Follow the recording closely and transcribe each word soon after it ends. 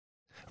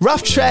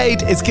Rough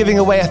Trade is giving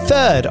away a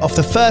third of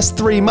the first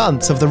 3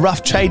 months of the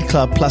Rough Trade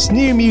Club plus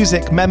new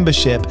music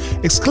membership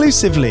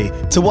exclusively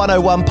to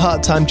 101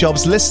 Part-Time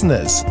Jobs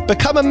listeners.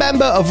 Become a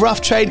member of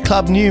Rough Trade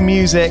Club New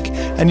Music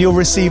and you'll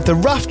receive the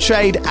Rough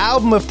Trade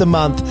Album of the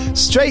Month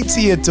straight to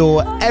your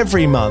door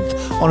every month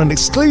on an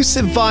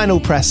exclusive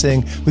vinyl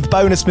pressing with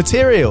bonus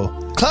material.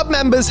 Club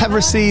members have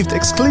received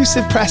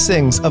exclusive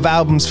pressings of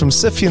albums from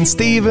Sufjan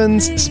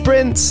Stevens,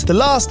 Sprints, The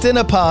Last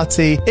Dinner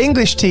Party,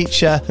 English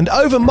Teacher, and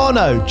Over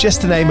Mono,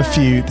 just to name a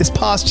few, this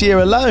past year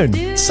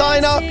alone.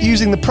 Sign up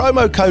using the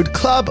promo code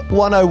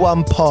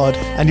CLUB101POD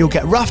and you'll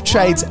get Rough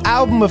Trade's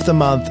Album of the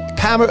Month,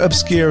 Camera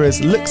Obscura's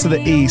Look to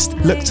the East,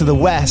 Look to the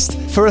West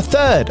for a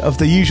third of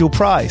the usual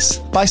price.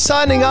 By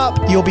signing up,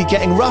 you'll be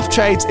getting Rough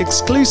Trade's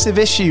exclusive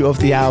issue of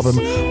the album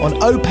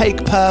on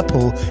opaque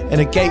purple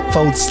in a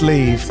gatefold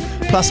sleeve,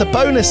 plus a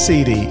bonus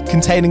CD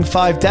containing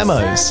 5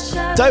 demos.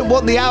 Don't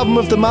want the album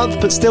of the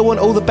month but still want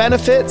all the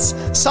benefits?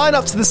 Sign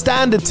up to the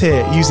standard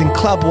tier using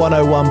Club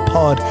 101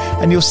 Pod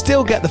and you'll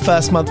still get the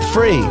first month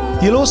free.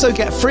 You'll also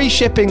get free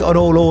shipping on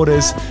all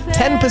orders,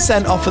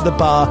 10% off at the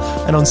bar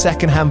and on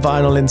secondhand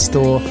vinyl in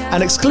store,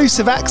 and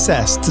exclusive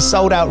access to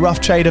sold out Rough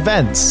Trade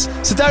events.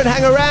 So don't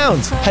hang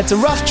around. Head to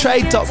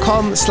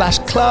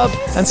roughtrade.com/club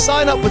and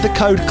sign up with the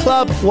code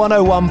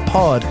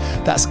CLUB101POD.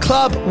 That's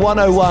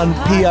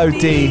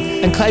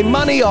CLUB101POD and claim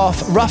money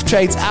off Rough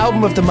Trade's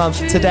Album of the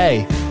Month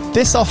today.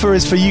 This offer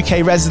is for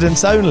UK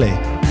residents only.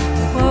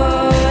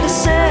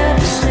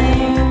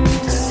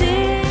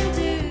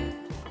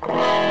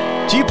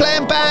 Do you play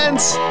in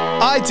bands?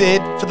 I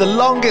did for the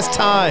longest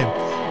time.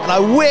 And I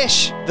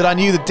wish that I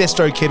knew that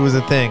DistroKid was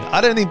a thing.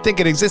 I don't even think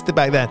it existed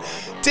back then.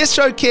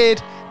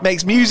 DistroKid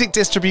makes music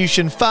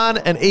distribution fun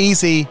and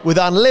easy with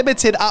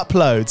unlimited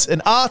uploads, and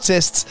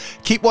artists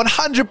keep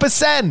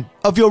 100%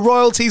 of your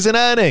royalties and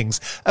earnings.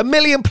 1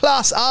 million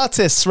plus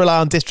artists rely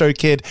on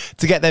DistroKid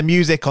to get their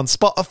music on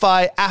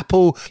Spotify,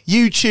 Apple,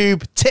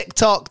 YouTube,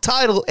 TikTok,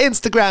 Tidal,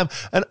 Instagram,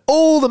 and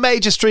all the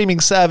major streaming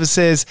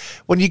services.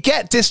 When you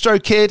get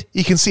DistroKid,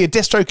 you can see a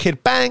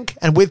DistroKid bank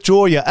and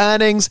withdraw your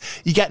earnings.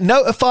 You get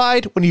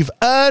notified when you've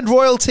earned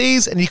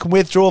royalties and you can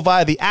withdraw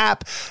via the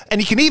app. And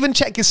you can even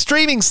check your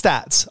streaming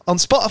stats on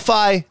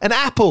Spotify and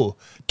Apple.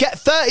 Get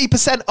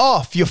 30%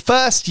 off your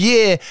first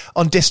year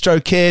on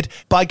DistroKid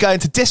by going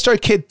to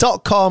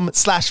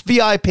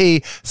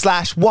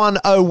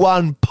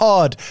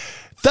distrokid.com/VIP/101pod.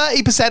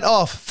 30%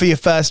 off for your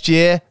first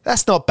year.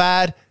 That's not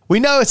bad.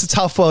 We know it's a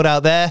tough world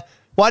out there.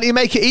 Why don't you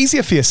make it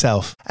easier for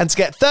yourself? And to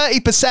get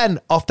 30%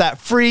 off that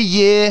free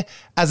year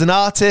as an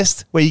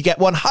artist, where you get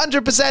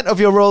 100% of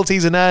your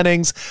royalties and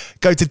earnings,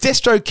 go to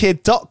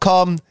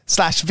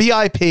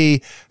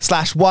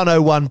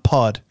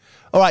distrokid.com/VIP/101pod.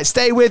 All right,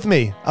 stay with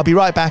me. I'll be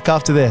right back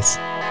after this.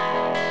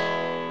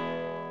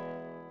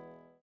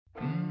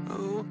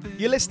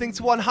 You're listening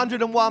to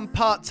 101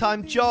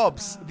 Part-Time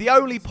Jobs, the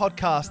only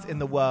podcast in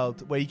the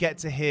world where you get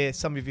to hear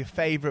some of your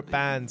favourite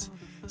bands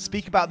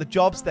speak about the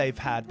jobs they've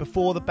had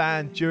before the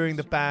band, during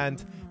the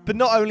band, but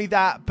not only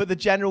that, but the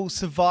general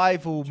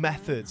survival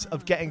methods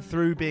of getting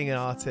through being an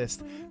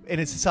artist in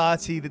a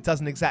society that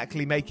doesn't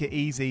exactly make it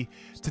easy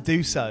to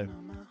do so.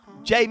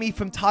 Jamie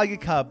from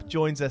Tigercub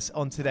joins us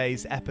on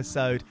today's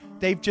episode.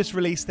 They've just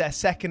released their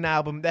second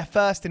album, their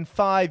first in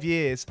 5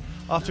 years,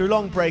 after a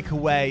long break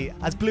away,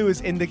 As Blue as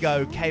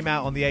Indigo came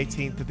out on the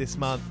 18th of this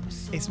month.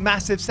 It's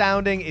massive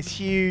sounding, it's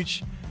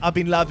huge. I've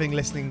been loving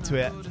listening to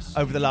it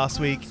over the last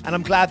week, and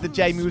I'm glad that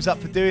Jamie was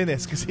up for doing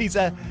this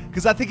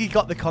because I think he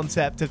got the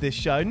concept of this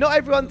show. Not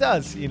everyone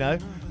does, you know,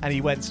 and he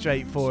went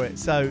straight for it.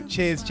 So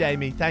cheers,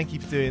 Jamie. Thank you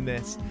for doing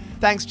this.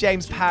 Thanks,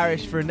 James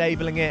Parrish, for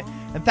enabling it.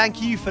 And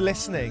thank you for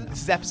listening.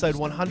 This is episode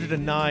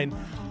 109.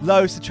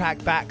 Loads to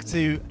track back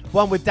to.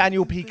 One with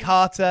Daniel P.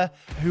 Carter,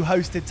 who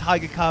hosted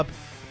Tigercub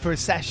for a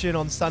session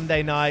on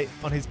Sunday night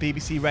on his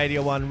BBC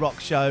Radio 1 rock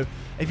show.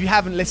 If you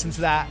haven't listened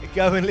to that,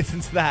 go and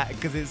listen to that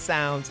because it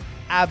sounds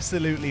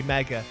absolutely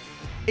mega.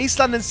 East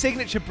London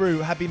Signature Brew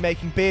have been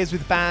making beers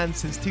with bands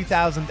since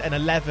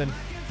 2011.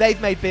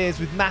 They've made beers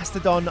with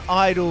Mastodon,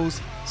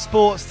 Idols,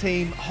 Sports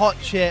Team, Hot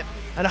Chip,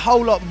 and a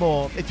whole lot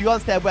more. If you go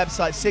onto their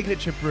website,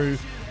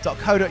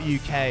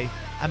 signaturebrew.co.uk,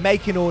 and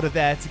make an order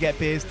there to get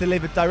beers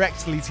delivered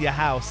directly to your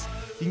house,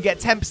 you can get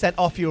 10%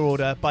 off your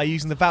order by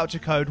using the voucher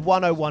code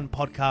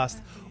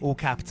 101podcast, all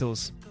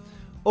capitals.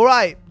 All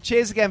right,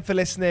 cheers again for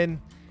listening.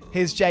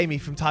 Here's Jamie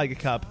from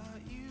Tigercub.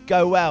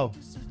 Go well.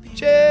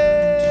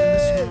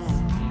 Cheers!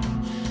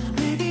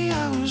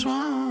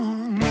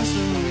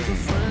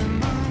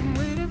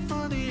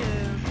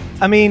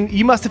 I mean,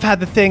 you must have had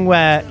the thing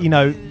where, you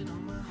know,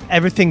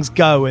 everything's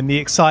go and the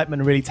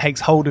excitement really takes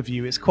hold of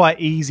you. It's quite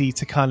easy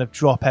to kind of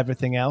drop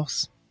everything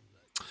else.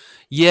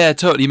 Yeah,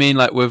 totally. You mean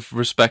like with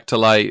respect to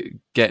like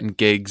getting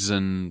gigs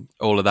and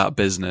all of that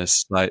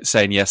business, like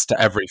saying yes to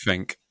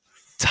everything?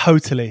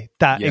 Totally.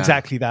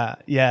 Exactly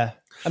that. Yeah.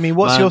 I mean,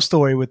 what's your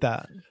story with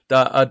that?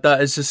 That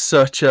is just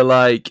such a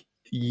like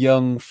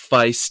young,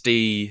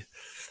 feisty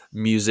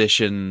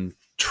musician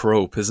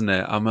trope, isn't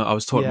it? I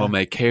was talking to my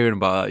mate Kieran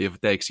about that the other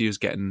day because he was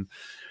getting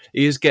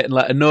he was getting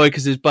like annoyed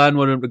because his band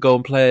wanted him to go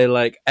and play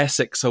like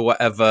Essex or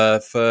whatever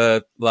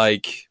for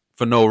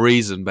no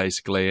reason,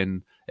 basically.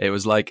 And it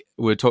was like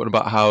we were talking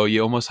about how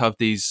you almost have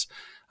these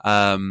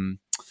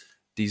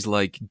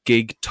like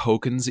gig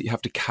tokens that you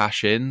have to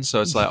cash in.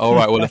 So it's like, all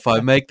right, well, if I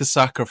make the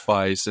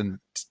sacrifice and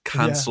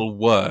cancel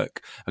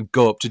work and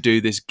go up to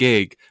do this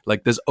gig,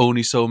 like there's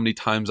only so many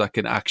times I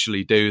can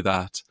actually do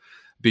that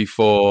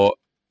before.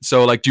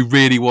 So like, do you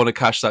really want to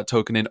cash that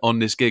token in on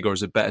this gig, or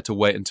is it better to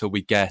wait until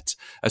we get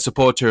a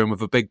support touring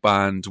with a big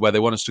band where they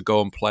want us to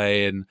go and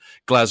play in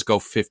Glasgow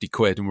for 50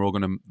 quid and we're all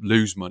going to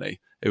lose money?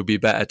 It would be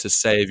better to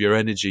save your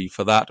energy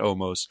for that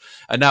almost.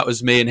 And that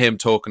was me and him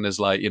talking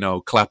as like,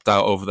 clapped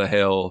out over the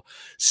hill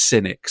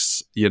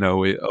cynics.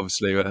 We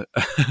obviously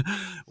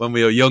when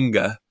we were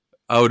younger,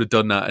 I would have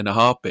done that in a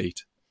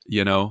heartbeat,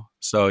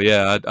 So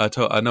yeah,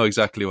 I know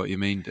exactly what you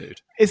mean,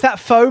 dude. Is that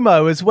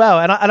FOMO as well?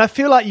 And I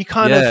feel like you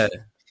kind of,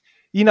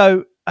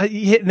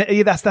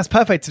 that's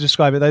perfect to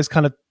describe it. Those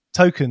kind of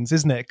tokens,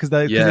 isn't it? Because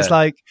it's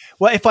like,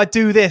 well, if I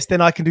do this, then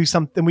I can do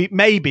something. We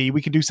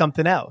can do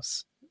something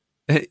else.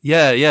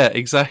 Yeah,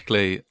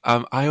 exactly.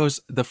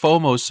 The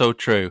FOMO is so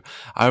true.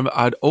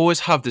 I'd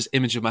always have this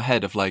image in my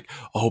head of like,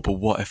 oh, but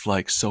what if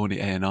like Sony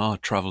A&R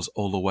travels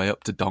all the way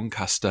up to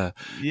Doncaster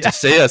to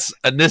see us?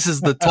 And this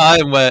is the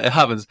time where it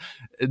happens.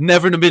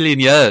 Never in a million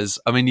years.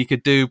 I mean, you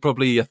could do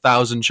probably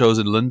 1,000 shows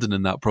in London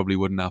and that probably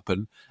wouldn't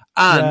happen.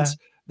 And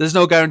there's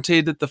no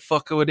guarantee that the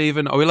fucker would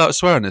even... Are we allowed to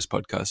swear on this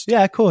podcast?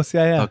 Yeah, of course.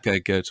 Yeah. Okay,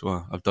 good.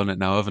 Well, I've done it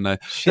now, haven't I?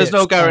 There's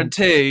no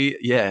guarantee...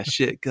 Yeah,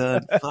 shit,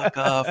 good. Fuck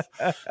off.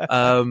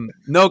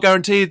 No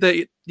guarantee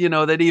that,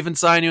 they'd even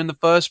sign you in the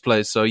first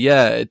place. So,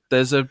 yeah,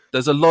 there's a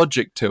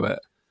logic to it,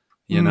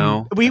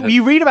 We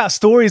read about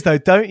stories, though,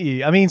 don't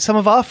you? I mean, some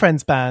of our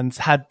friends' bands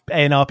had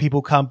A&R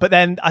people come, but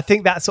then I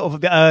think that's sort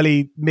of the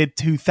early,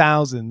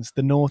 mid-2000s,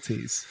 the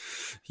noughties.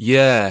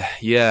 Yeah.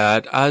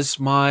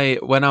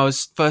 When I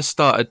was first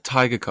started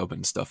Tigercub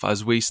and stuff,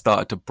 as we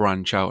started to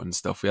branch out and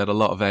stuff, we had a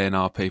lot of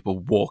A&R people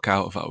walk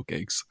out of our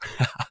gigs.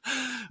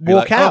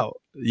 Walk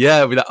out?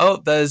 Yeah, we're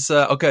like, there's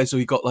okay, so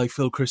we got like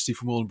Phil Christie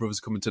from Allman Brothers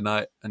coming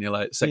tonight, and you're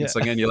like, second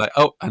song in, you're like,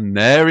 and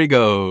there he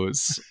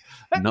goes.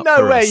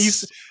 No way,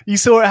 you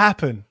saw it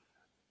happen.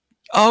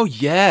 Oh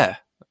yeah,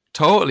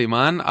 totally,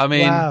 man. I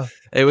mean,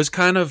 It was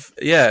kind of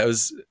it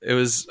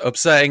was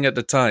upsetting at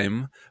the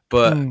time.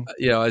 But,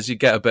 as you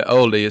get a bit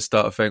older, you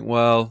start to think,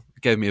 well,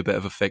 it gave me a bit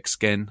of a thick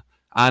skin.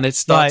 And it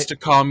starts to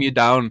calm you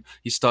down.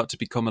 You start to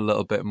become a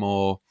little bit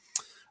more,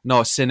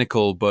 not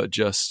cynical, but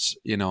just,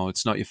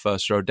 it's not your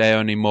first rodeo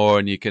anymore.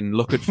 And you can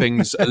look at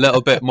things a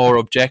little bit more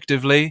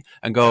objectively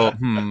and go,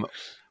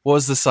 what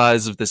was the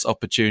size of this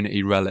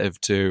opportunity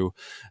relative to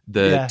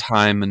the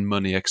time and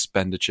money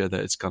expenditure that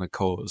it's going to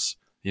cause?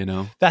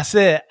 That's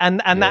it.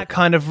 And that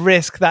kind of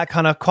risk, that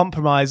kind of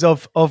compromise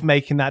of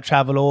making that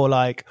travel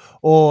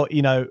or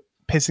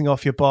pissing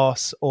off your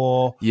boss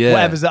or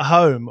whatever's at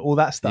home, all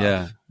that stuff.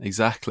 Yeah,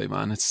 exactly,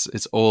 man.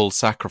 It's all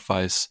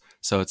sacrifice.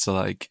 So it's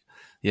like,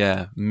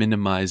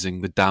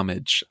 minimizing the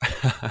damage.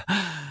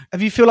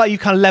 Have you feel like you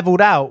kind of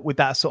leveled out with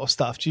that sort of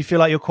stuff? Do you feel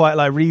like you're quite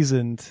like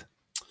reasoned?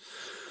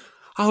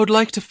 I would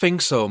like to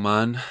think so,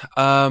 man.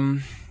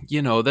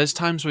 There's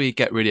times where you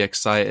get really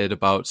excited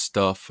about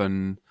stuff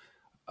and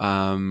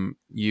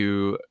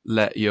you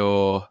let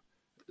your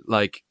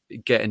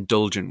get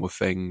indulgent with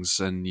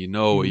things, and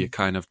you're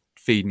kind of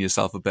feeding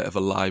yourself a bit of a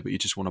lie, but you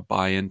just want to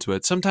buy into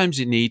it. Sometimes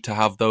you need to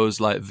have those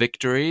like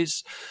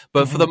victories,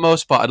 but for the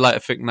most part, I'd like to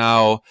think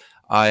now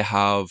I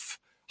have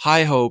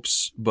high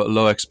hopes but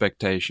low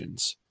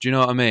expectations. Do you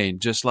know what I mean?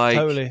 Just like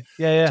totally,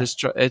 yeah.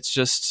 It's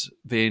just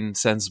being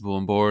sensible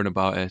and boring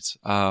about it,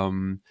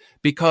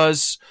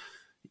 because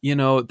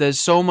there's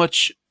so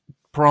much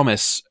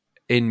promise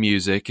in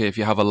music. If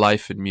you have a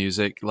life in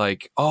music,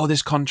 like, oh,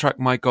 this contract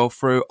might go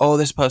through, oh,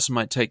 this person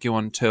might take you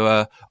on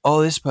tour,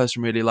 oh, this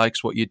person really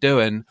likes what you're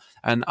doing.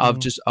 And I've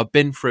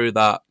been through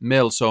that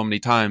mill so many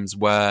times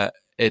where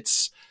it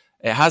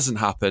hasn't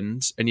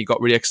happened, and you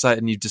got really excited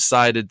and you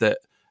decided that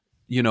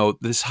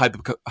this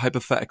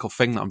hypothetical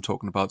thing that I'm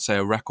talking about, say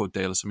a record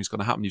deal or something's going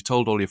to happen. You've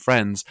told all your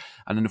friends,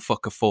 and then the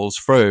fucker falls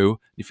through.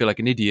 You feel like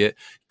an idiot.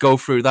 Go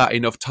through that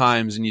enough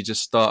times, and you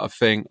just start to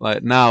think,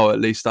 like, now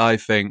at least I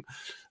think,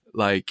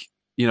 like,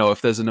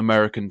 if there's an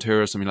American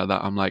tour or something like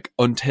that, I'm like,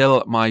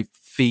 until my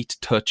feet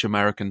touch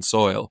American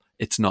soil,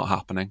 it's not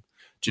happening.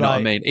 Do you know what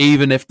I mean?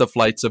 Even if the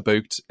flights are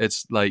booked,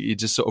 it's like you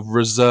just sort of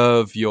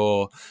reserve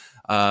your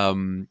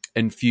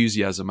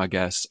enthusiasm, I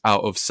guess,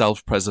 out of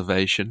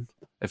self-preservation,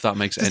 if that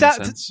makes any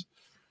sense.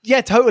 Yeah,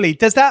 totally.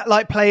 Does that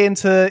like play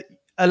into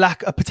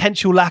a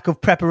potential lack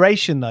of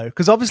preparation though?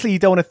 Because obviously you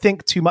don't want to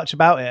think too much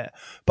about it,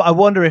 but I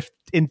wonder if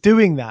in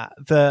doing that,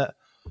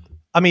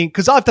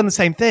 because I've done the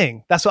same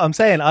thing. That's what I'm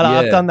saying.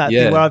 I've done that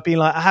thing where I've been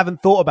like, I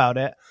haven't thought about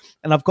it,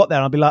 and I've got there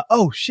and I'll be like,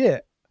 oh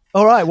shit.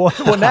 All right,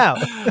 what now?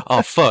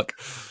 Oh fuck.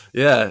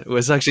 Yeah,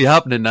 it's actually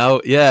happening now.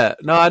 Yeah.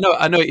 No, I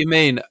know what you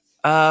mean.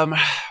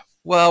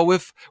 Well,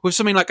 with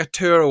something like a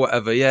tour or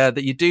whatever,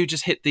 that you do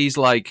just hit these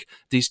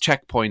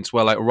checkpoints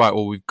where like, right,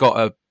 well, we've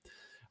got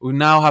we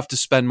now have to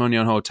spend money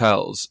on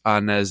hotels,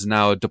 and there's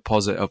now a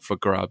deposit up for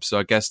grabs. So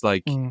I guess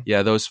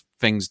yeah, those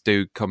things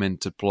do come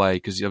into play,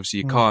 because obviously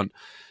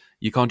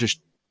you can't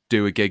just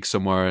do a gig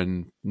somewhere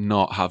and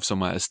not have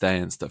somewhere to stay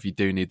and stuff. You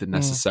do need the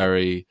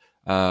necessary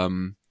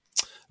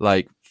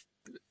like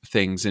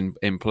things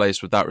in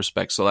place with that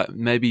respect. So like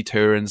maybe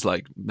touring's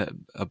like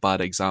a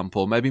bad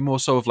example, maybe more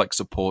so of like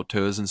support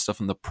tours and stuff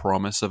and the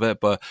promise of it,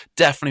 but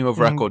definitely with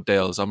record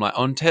deals, I'm like,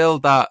 until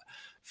that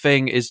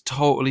thing is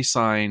totally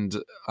signed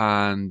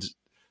and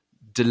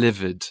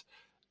delivered,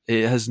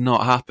 it has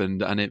not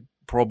happened, and it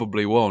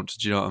probably won't.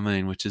 Do you know what I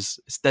mean? Which is,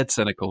 it's dead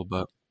cynical,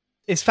 but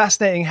it's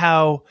fascinating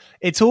how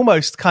it's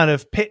almost kind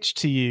of pitched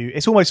to you.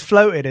 It's almost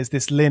floated as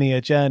this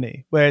linear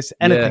journey, whereas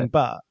anything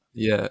but.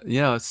 Yeah,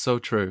 it's so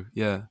true.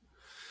 Yeah.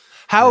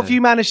 How have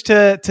you managed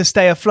to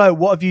stay afloat?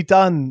 What have you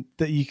done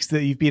that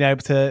you've been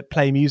able to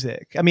play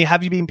music? I mean,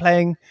 have you been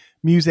playing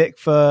music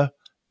for,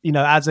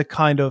 as a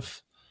kind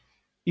of,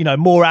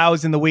 more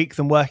hours in the week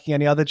than working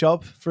any other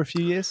job for a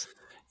few years?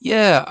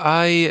 Yeah,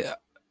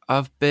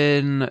 I've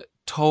been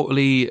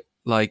totally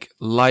like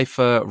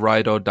lifer,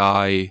 ride or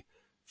die,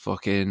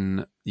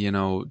 fucking,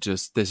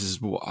 just this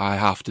is what I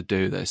have to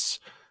do this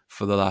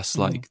for the last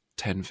like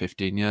 10,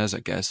 15 years, I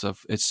guess.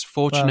 It's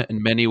fortunate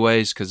in many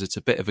ways, because it's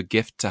a bit of a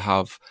gift to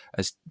have,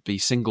 as be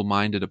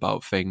single-minded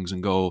about things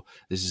and go,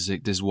 this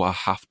is what I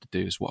have to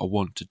do, is what I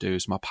want to do,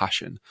 is my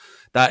passion.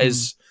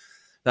 That's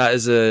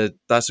a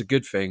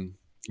good thing,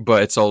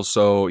 but it's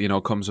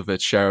also, comes with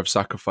its share of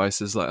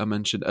sacrifices, like I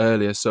mentioned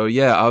earlier. So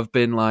yeah, I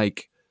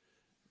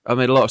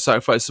made a lot of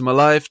sacrifices in my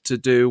life to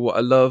do what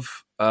I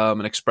love,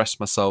 and express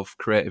myself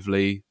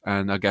creatively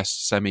and I guess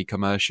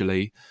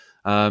semi-commercially.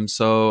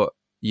 So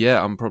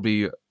yeah, I'm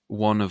probably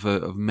one of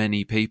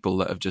many people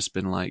that have just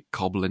been like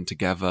cobbling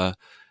together,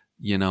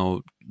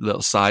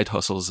 little side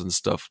hustles and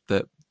stuff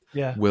that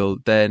will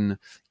then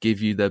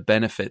give you the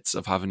benefits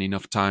of having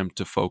enough time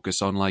to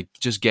focus on like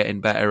just getting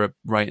better at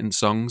writing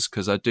songs.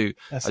 Because I do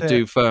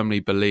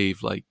firmly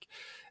believe like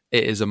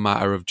it is a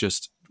matter of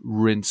just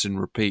rinse and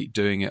repeat,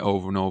 doing it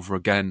over and over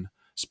again,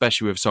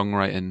 especially with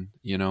songwriting,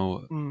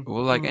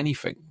 well, like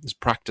anything, this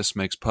practice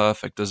makes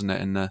perfect, doesn't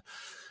it?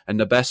 And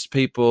the best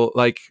people,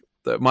 like,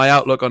 my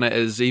outlook on it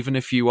is, even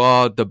if you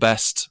are the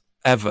best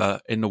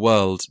ever in the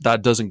world,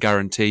 that doesn't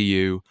guarantee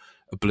you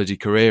a bloody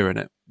career in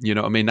it. You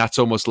know what I mean? That's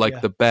almost like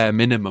the bare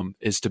minimum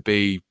is to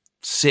be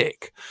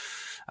sick.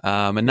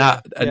 And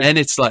then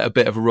it's like a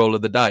bit of a roll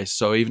of the dice.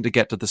 So even to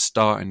get to the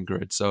starting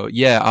grid. So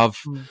yeah, I've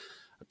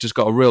just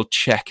got a real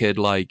checkered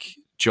like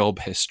job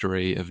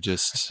history of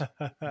just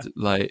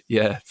like,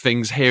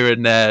 things here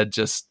and there,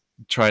 just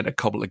trying to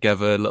cobble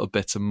together little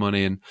bits of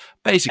money and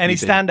basically. Any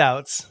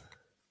standouts?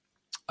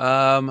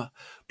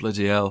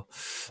 Bloody hell.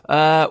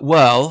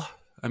 Well,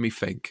 let me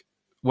think.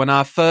 When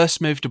I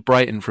first moved to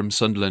Brighton from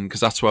Sunderland,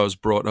 because that's where I was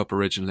brought up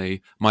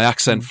originally, my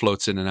accent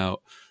floats in and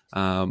out.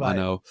 I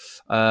know.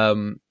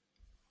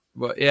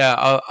 But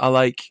yeah, I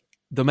like,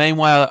 the main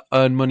way I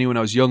earned money when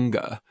I was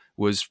younger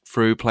was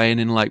through playing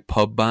in like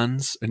pub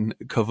bands and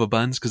cover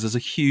bands, because there's a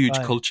huge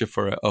culture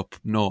for it up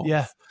north.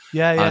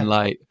 Yeah. And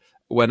like,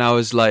 when I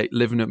was like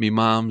living at my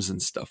mum's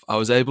and stuff, I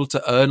was able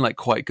to earn like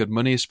quite good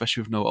money,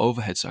 especially with no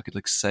overhead. So I could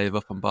like save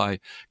up and buy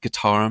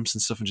guitar amps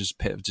and stuff and just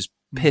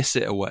piss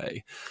it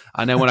away.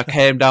 And then when I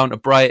came down to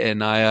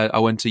Brighton, I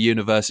went to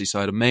university, so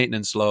I had a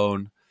maintenance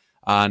loan,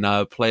 and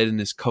I played in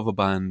this cover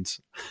band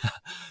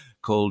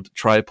called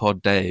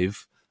Tripod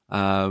Dave.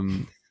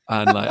 And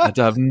like,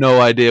 I have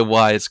no idea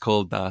why it's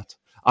called that.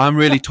 I'm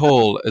really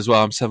tall as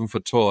well. I'm 7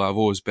 foot tall. I've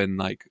always been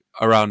like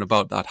around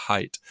about that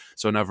height.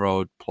 So whenever I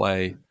would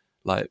play,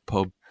 like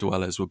pub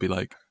dwellers would be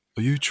like,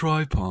 "Are you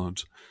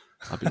Tripod?"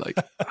 I'd be like,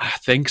 "I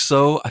think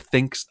so.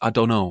 I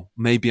don't know.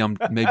 Maybe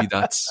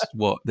that's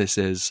what this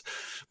is."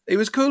 It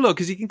was cool though,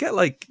 because you can get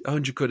like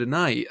 100 quid a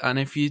night, and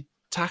if you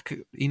tack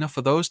enough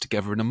of those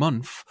together in a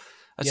month,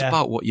 that's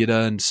about what you'd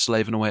earn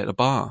slaving away at a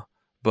bar,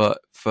 but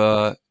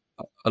for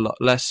a lot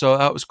less. So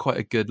that was quite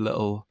a good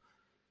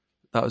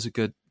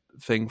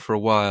thing for a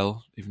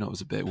while, even though it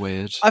was a bit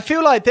weird. I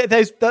feel like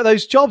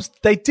those jobs,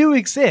 they do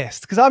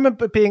exist, because I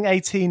remember being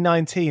 18,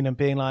 19 and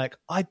being like,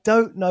 I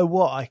don't know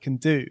what I can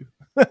do.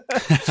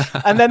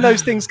 And then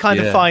those things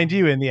kind of find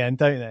you in the end,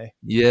 don't they?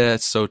 Yeah,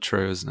 it's so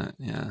true, isn't it?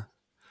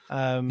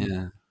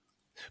 Yeah.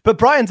 But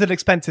Brighton's an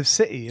expensive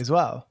city as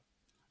well.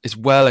 It's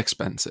well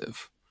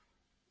expensive.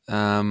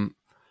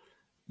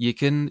 You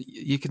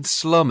can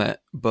slum it,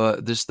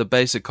 but just the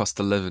basic cost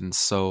of living,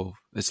 so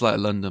it's like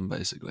London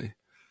basically.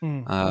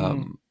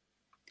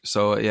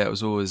 So yeah, it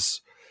was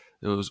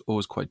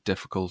always quite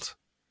difficult.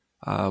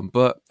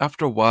 But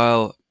after a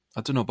while,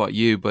 I don't know about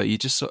you, but you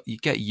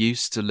get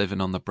used to living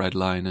on the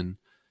breadline, and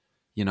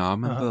I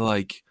remember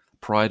like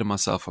priding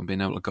myself on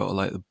being able to go to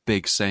like the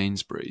big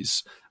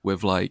Sainsbury's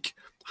with like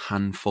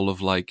handful of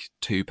like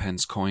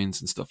 2p coins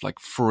and stuff, like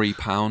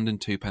 £3 and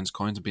 2p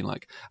coins, and being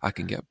like, I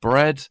can get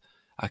bread,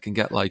 I can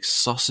get like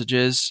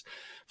sausages.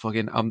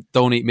 Fucking,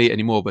 don't eat meat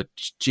anymore, but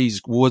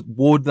geez,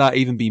 would that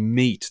even be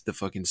meat? The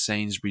fucking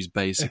Sainsbury's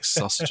basic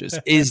sausages,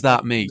 is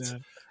that meat?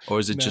 or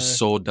is it just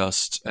No.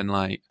 sawdust and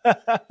like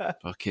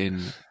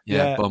fucking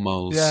Yeah.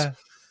 bumholes? Yeah.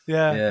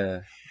 Yeah. Yeah.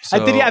 And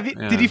So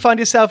did you find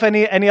yourself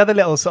any other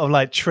little sort of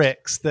like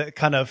tricks that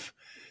kind of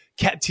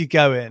kept you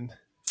going?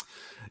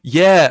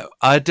 Yeah,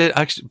 I did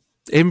actually.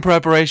 In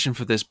preparation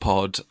for this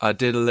pod, I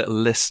did a little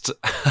list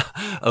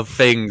of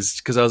things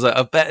because I was like,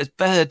 I bet it's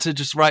better to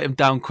just write them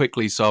down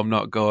quickly, so I'm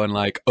not going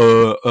like,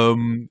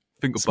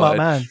 think Smart about it.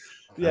 man.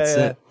 That's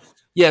it.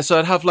 Yeah, so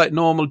I'd have like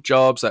normal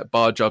jobs, like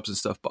bar jobs and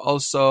stuff, but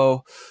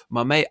also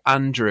my mate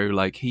Andrew,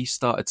 like he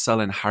started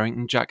selling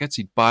Harrington jackets.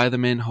 He'd buy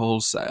them in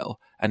wholesale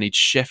and he'd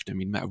shift them.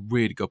 He'd make a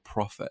really good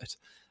profit.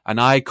 And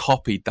I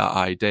copied that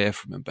idea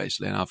from him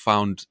basically, and I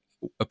found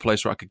a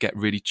place where I could get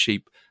really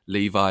cheap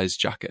Levi's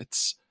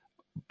jackets,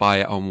 buy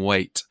it on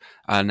weight,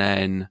 and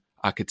then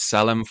I could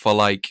sell them for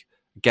like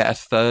get a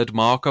third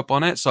markup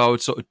on it. So I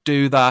would sort of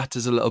do that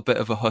as a little bit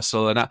of a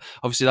hustle, and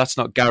obviously that's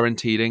not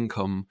guaranteed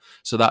income,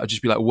 so that would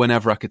just be like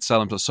whenever I could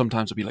sell them. So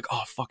sometimes I'd be like,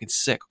 oh fucking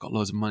sick, I've got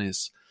loads of money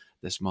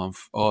this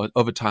month, or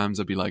other times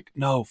I'd be like,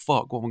 no,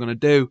 fuck, what am I gonna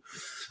do?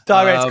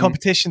 Direct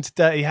competition to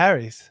Dirty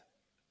Harry's.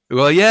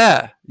 Well,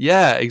 yeah,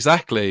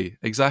 exactly.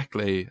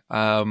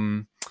 How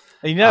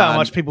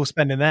much people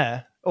spend in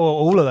there, or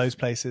all of those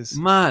places.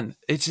 Man,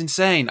 it's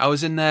insane. I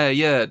was in there,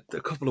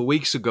 a couple of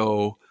weeks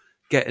ago,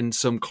 getting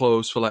some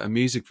clothes for like a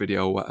music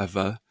video or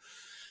whatever.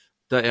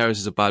 Dirty Harry's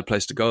is a bad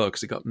place to go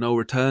because it got no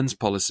returns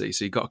policy,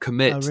 so you got to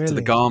commit to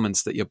the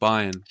garments that you're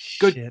buying.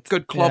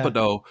 Good clobber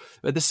though.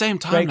 But at the same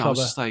time, I was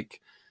just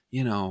like,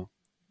 I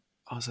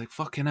was like,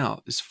 fucking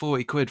hell, it's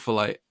 40 quid for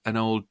like an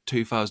old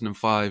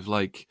 2005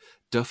 like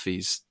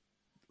Duffy's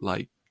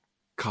like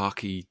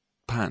khaki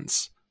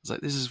pants. I was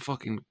like, this is a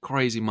fucking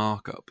crazy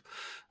markup,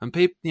 and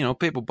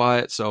people buy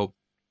it, so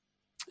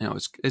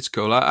it's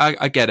cool.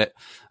 I get it.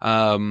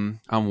 I'm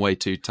way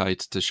too tight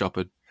to shop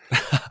at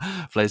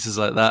places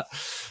like that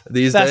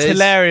these days. That's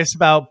hilarious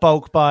about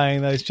bulk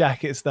buying those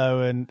jackets,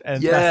 though, and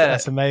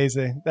that's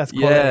amazing. That's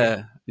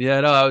quality.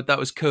 No, that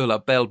was cool.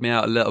 That bailed me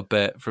out a little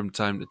bit from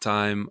time to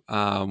time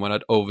when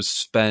I'd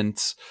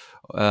overspent.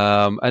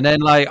 And then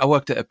like I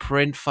worked at a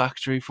print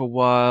factory for a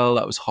while.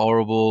 That was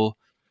horrible.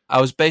 I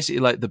was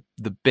basically like the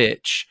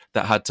bitch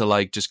that had to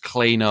like just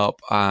clean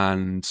up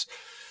and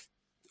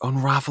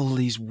unravel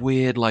these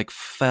weird like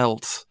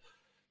felt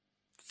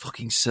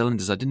fucking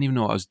cylinders. I didn't even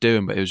know what I was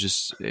doing, but it was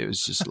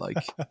just like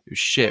it was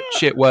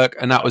shit work,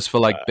 and that was for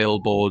like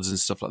billboards and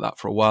stuff like that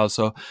for a while.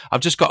 So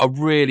I've just got a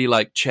really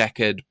like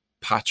checkered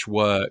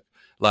patchwork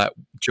like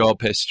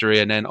job history,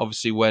 and then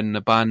obviously when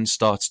the band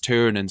starts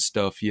touring and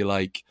stuff, you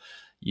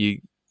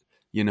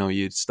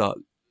start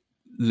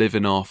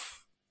living off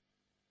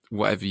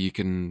whatever you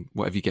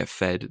get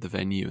fed at the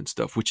venue and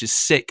stuff, which is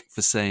sick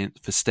for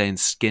staying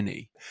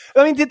skinny.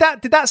 I mean, did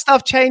that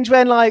stuff change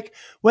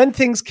when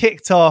things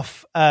kicked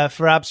off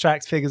for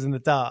Abstract Figures in the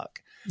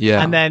Dark?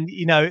 Yeah, and then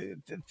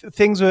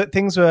things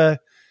were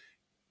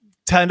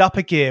turned up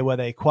a gear, were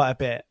they, quite a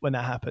bit when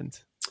that happened?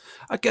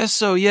 I guess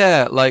so.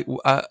 Yeah, like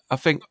I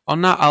think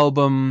on that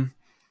album,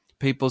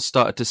 people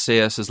started to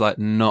see us as like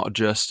not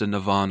just a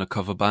Nirvana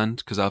cover band,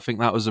 because I think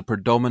that was a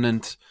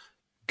predominant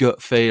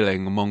gut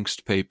feeling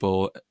amongst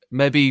people.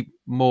 Maybe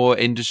more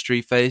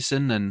industry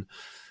facing than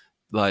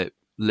like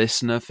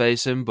listener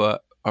facing,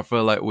 but I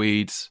feel like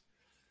we'd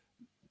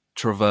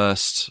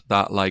traversed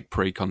that like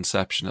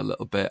preconception a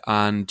little bit,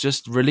 and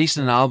just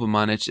releasing an album,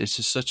 man, it's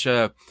just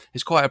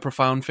it's quite a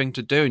profound thing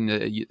to do, and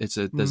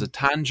there's a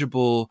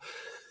tangible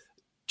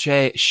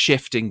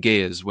shift in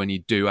gears when you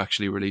do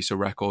actually release a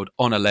record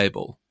on a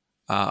label,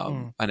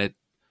 and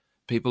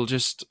people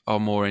just are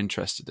more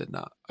interested in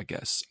that, I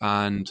guess.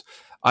 And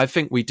I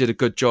think we did a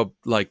good job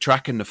like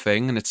tracking the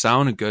thing, and it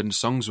sounded good, and the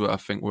songs were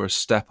a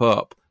step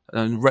up.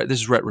 And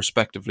this is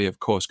retrospectively, of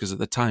course, because at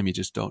the time you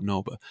just don't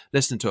know. But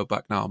listening to it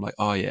back now, I'm like,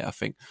 oh yeah, I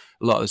think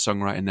a lot of the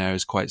songwriting there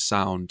is quite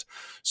sound.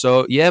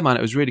 So yeah, man,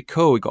 it was really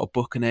cool. We got a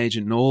booking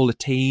agent, and all the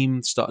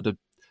team started to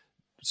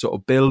sort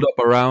of build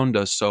up around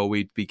us. So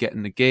we'd be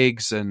getting the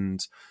gigs,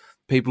 and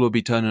people would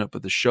be turning up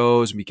at the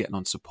shows, and be getting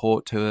on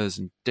support tours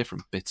and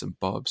different bits and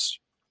bobs.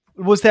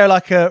 Was there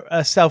like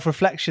a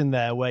self-reflection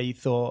there where you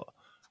thought,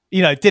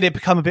 did it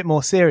become a bit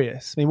more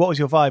serious? I mean, what was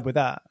your vibe with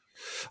that?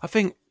 I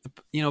think,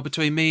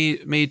 between me,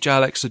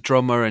 Jalex, the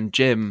drummer, and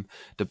Jim,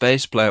 the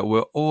bass player,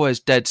 we're always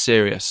dead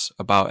serious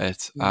about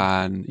it.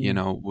 And,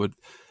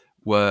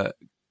 were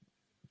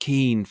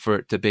keen for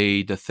it to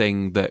be the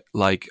thing that,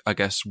 like, I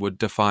guess would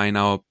define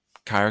our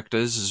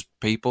characters as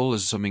people,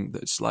 as something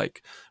that's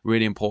like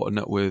really important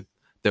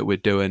that we're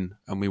doing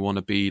and we want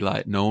to be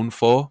like known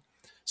for.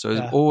 So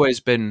it's always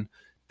been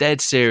dead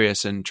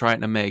serious and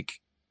trying to make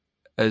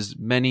as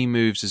many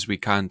moves as we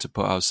can to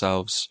put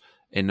ourselves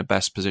in the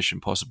best position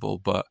possible.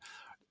 But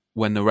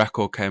when the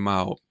record came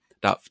out,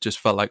 that just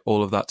felt like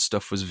all of that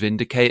stuff was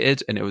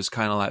vindicated, and it was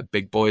kind of like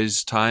big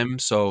boys time.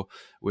 So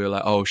we were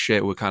like, oh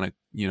shit, we're kind of,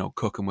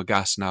 cooking with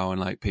gas now.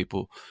 And like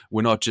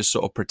we're not just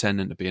sort of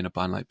pretending to be in a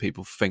band. Like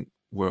people think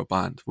we're a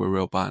band, we're a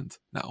real band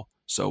now.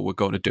 So we're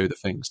going to do the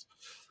things.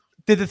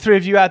 Did the three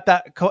of you have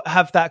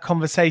that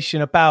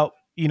conversation about,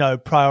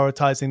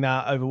 prioritizing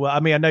that over work? I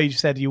mean, I know you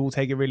said you all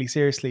take it really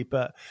seriously,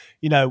 but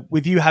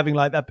with you having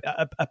like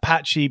a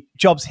patchy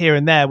jobs here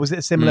and there, was it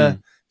a similar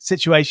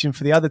situation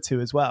for the other two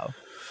as well?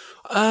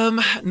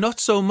 Not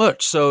so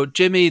much. So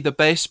Jimmy, the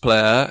bass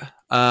player,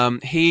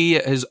 he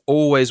has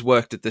always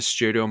worked at this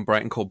studio in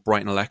Brighton called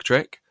Brighton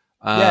Electric.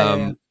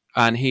 Yeah.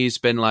 And he's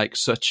been like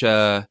such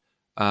a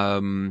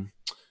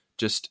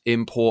just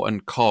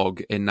important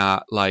cog in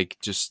that, like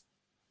just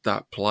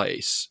that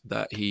place,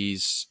 that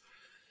he's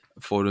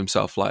afforded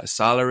himself like a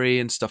salary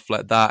and stuff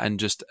like that, and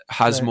just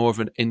has more of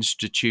an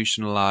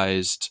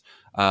institutionalized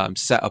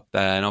setup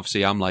there. And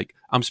obviously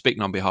I'm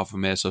speaking on behalf of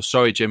him here, so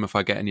sorry Jim if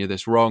I get any of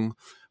this wrong,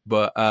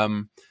 but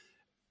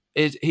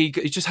he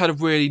just had a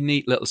really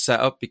neat little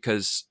setup,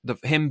 because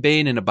him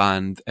being in a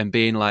band and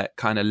being like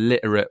kind of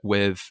literate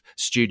with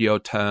studio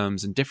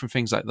terms and different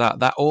things like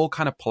that all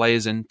kind of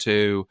plays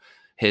into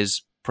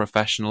his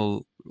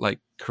professional like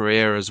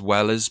career, as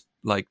well as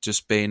like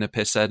just being a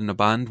pisshead in a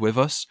band with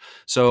us.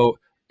 So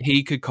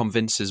he could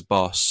convince his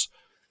boss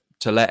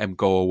to let him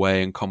go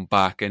away and come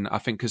back. And I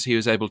think because he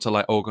was able to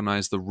like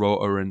organize the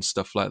rota and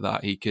stuff like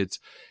that, he could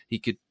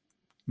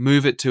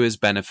move it to his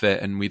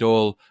benefit. And we'd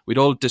all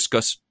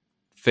discuss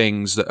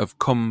things that have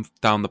come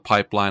down the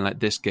pipeline, like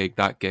this gig,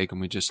 that gig, and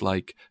we just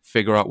like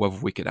figure out whether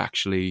we could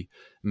actually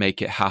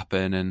make it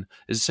happen. And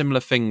there's a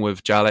similar thing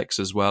with Jalix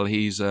as well.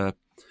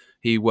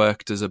 He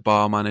worked as a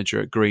bar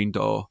manager at Green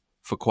Door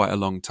for quite a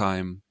long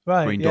time.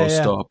 Right. Green Door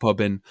Store pub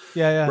in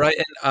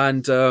Brighton.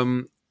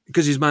 And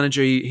because he's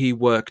manager, he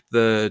worked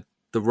the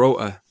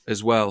rota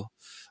as well.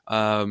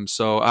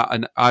 So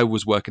I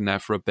was working there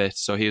for a bit,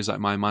 so he was like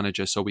my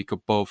manager, so we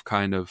could both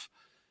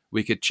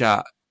we could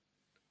chat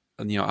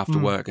and after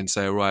work and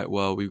say, right,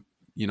 well, we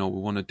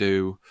want to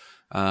do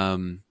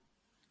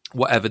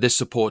whatever, this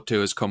support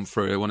tour has come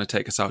through, I want to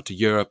take us out to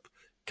Europe,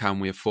 can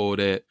we afford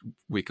it?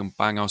 We can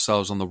bang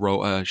ourselves on the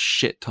rota a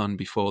shit ton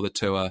before the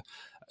tour,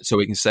 so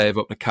we can save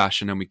up the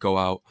cash and then we go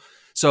out.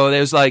 So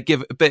there was like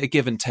a bit of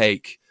give and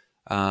take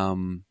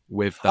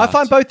with that. I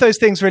find both those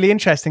things really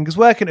interesting, because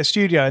working at a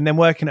studio and then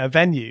working at a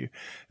venue,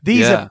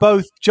 these are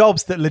both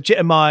jobs that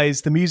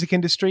legitimize the music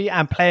industry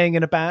and playing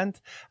in a band.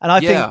 And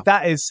I think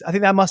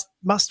that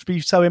must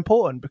be so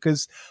important,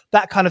 because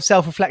that kind of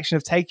self-reflection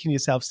of taking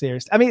yourself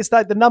serious. I mean, it's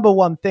like the number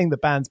one thing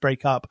that bands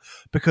break up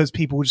because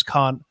people just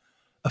can't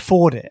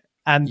afford it.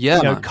 And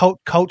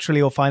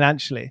culturally or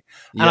financially.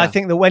 And I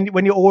think that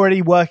when you're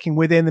already working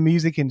within the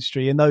music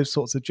industry in those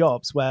sorts of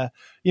jobs, where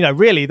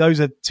really those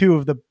are two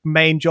of the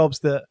main jobs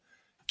that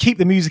keep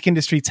the music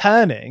industry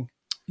turning.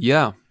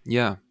 You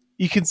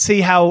can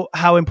see how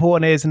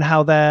important it is, and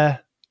how they're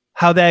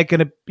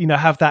going to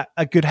have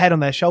a good head on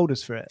their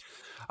shoulders for it.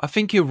 I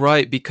think you're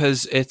right,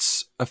 because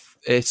it's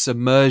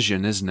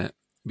immersion, isn't it?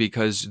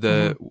 Because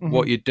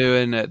what you're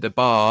doing at the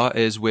bar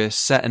is we're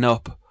setting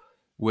up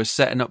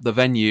the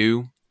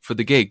venue for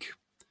the gig,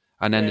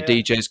 and then the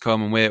DJs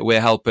come and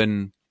we're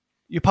helping.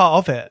 You're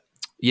part of it.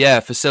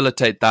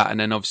 Facilitate that, and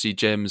then obviously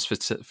Jim's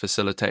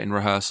facilitating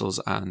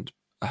rehearsals and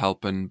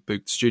helping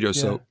book the studio.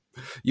 So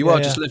you are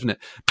just living it.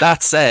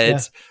 That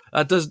said,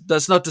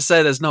 that's not to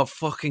say there's not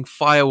fucking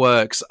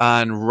fireworks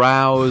and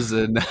rows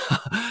and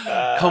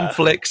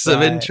conflicts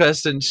of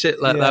interest and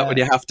shit like that when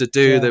you have to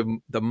do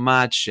the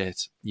mad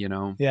shit,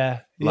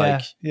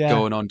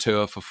 going on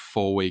tour for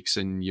 4 weeks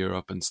in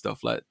Europe and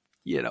stuff like.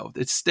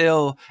 It's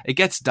still, it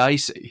gets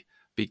dicey,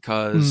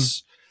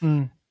 because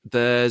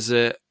there's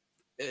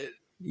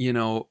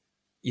you're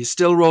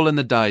still rolling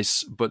the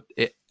dice, but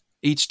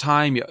each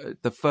time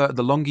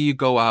the longer you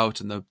go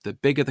out and the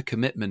bigger the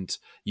commitment,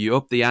 you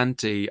up the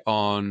ante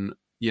on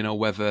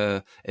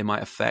whether it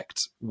might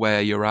affect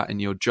where you're at in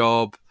your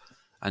job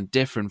and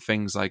different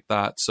things like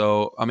that.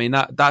 So I mean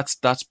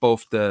that's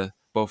both the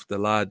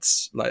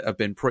lads like have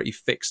been pretty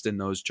fixed in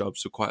those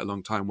jobs for quite a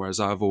long time,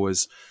 whereas I've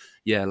always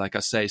like I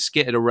say,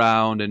 skitted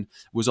around and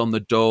was on the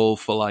dole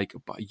for like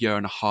about a year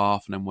and a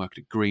half, and then worked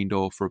at Green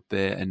Door for a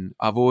bit. And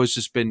I've always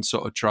just been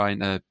sort of trying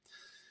to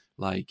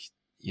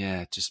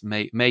just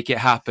make it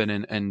happen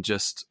and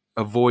just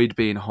avoid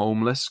being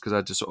homeless, because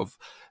I just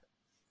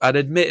I'd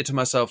admitted to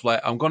myself, like,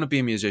 I'm going to be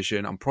a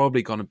musician. I'm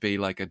probably going to be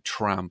like a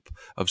tramp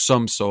of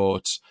some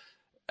sort,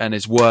 and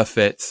it's worth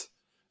it.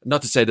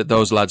 Not to say that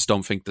those lads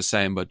don't think the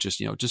same, but just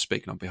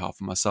speaking on behalf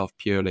of myself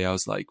purely, I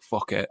was like,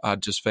 fuck it. I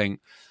just think,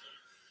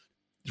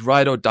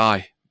 ride or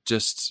die,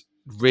 just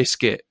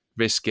risk it,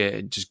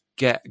 and just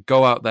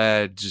go out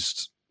there,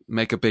 just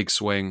make a big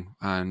swing,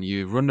 and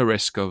you run the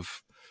risk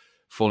of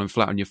falling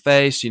flat on your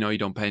face. You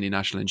don't pay any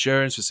national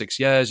insurance for 6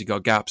 years, you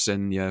got gaps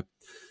in your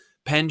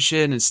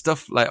pension and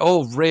stuff, like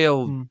all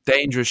real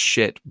dangerous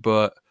shit,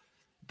 but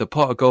the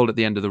pot of gold at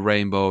the end of the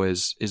rainbow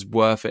is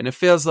worth it. And it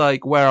feels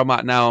like where I'm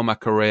at now in my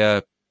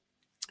career,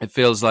 it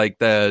feels like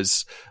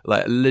there's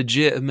a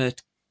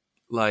legitimate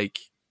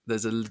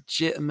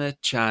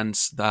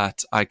chance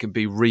that I can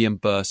be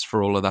reimbursed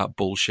for all of that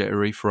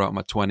bullshittery throughout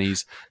my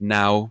 20s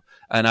now.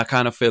 And I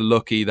kind of feel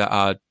lucky that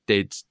I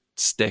did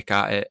stick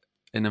at it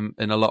in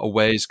a lot of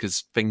ways,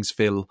 because things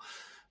feel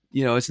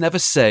it's never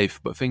safe,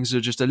 but things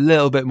are just a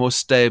little bit more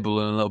stable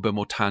and a little bit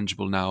more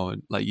tangible now.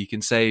 And like you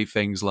can say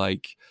things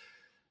like,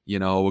 we're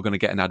going to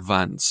get an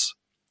advance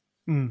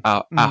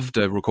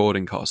after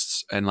recording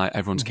costs, and like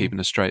everyone's keeping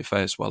a straight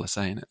face while they're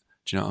saying it.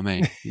 Do you know what I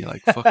mean? You're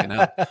like, fucking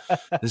hell,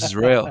 this is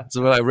real. It's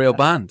like a real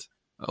band.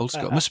 Old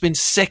school. It must have been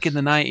sick in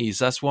the 90s.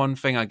 That's one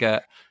thing I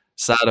get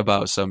sad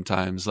about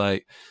sometimes.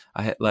 Like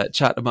I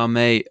chat to my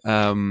mate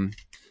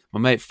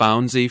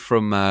Founsey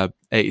from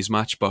 80s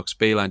Matchbox,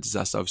 Beeline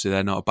Disaster. Obviously,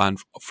 they're not a band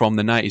from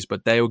the 90s,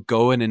 but they were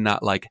going in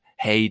that like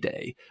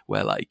heyday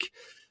where like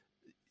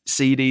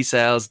CD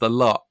sales, the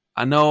lot.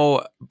 I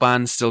know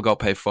bands still got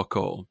paid fuck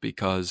all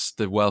because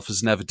the wealth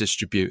is never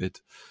distributed,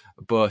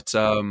 but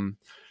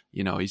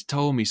he's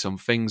told me some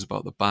things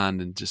about the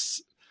band and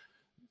just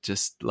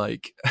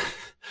like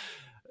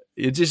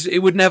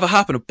it would never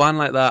happen. A band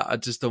like that, I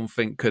just don't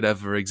think could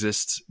ever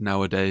exist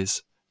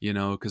nowadays.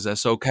 Because they're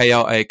so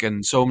chaotic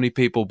and so many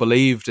people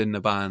believed in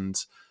the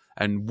band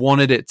and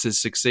wanted it to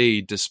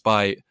succeed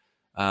despite,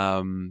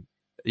 them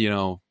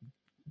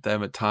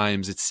at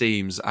times, it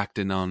seems,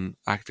 acting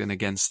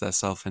against their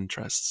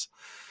self-interests.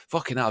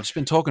 Fucking hell, I've just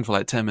been talking for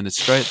like 10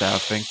 minutes straight there, I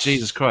think.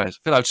 Jesus Christ.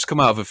 I feel like I've just come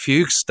out of a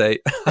fugue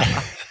state.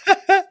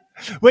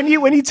 When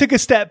you took a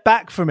step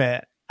back from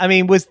it, I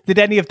mean, did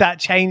any of that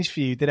change for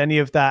you? Did any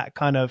of that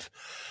kind of,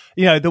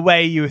 the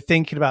way you were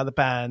thinking about the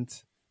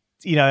band,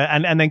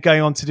 and then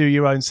going on to do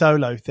your own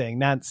solo thing,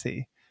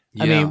 Nancy?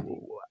 Yeah. I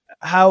mean,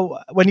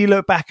 when you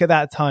look back at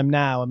that time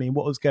now, I mean,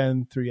 what was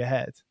going through your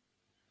head?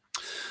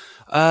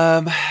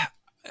 I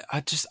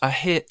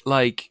hit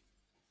like,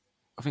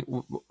 I think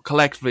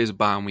collectively as a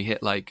band, we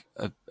hit like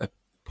a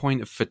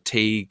point of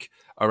fatigue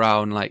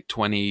around like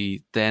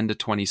the end of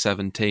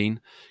 2017,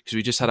 because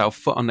we just had our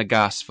foot on the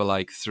gas for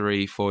like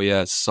 3-4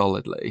 years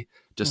solidly.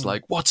 Just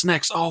like, what's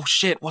next? Oh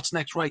shit, what's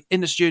next? Right,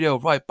 in the studio,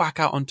 right, back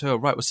out on tour,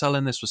 right, we're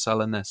selling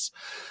this.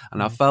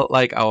 And I felt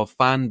like our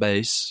fan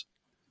base,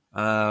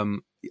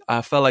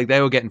 I felt like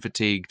they were getting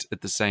fatigued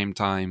at the same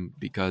time,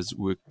 because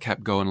we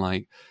kept going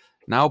like,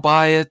 now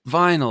buy a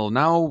vinyl,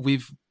 now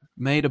we've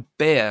made a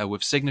beer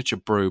with Signature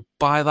Brew,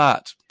 buy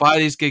that, buy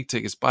these gig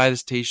tickets, buy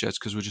this t-shirts,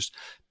 because we're just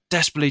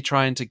desperately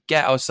trying to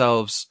get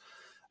ourselves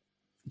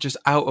just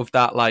out of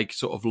that like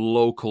sort of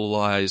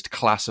localized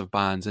class of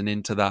bands and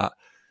into that,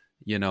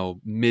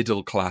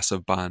 middle class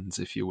of bands,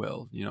 if you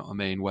will, you know what I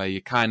mean, where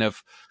you've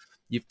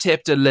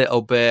tipped a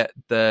little bit,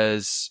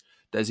 there's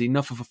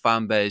enough of a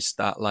fan base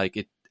that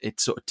like it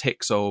sort of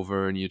ticks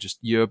over and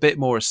you're a bit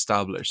more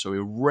established. So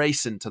we're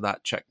racing to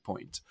that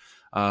checkpoint,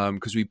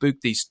 because we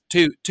booked these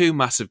two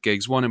massive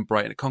gigs, one in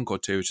Brighton at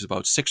Concord 2, which is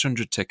about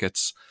 600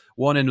 tickets,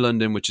 one in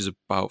London, which is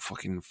about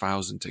fucking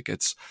 1,000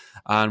 tickets.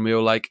 And we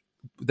were like,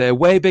 they're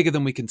way bigger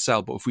than we can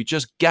sell, but if we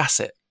just gas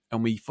it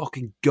and we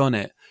fucking gun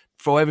it,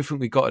 throw everything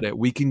we got at it,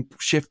 we can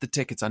shift the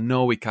tickets. I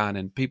know we can,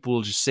 and people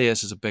will just see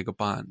us as a bigger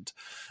band.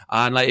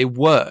 And like, it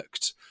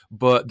worked,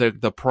 but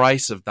the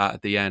price of that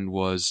at the end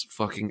was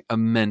fucking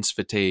immense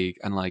fatigue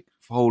and like,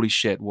 holy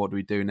shit, what do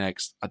we do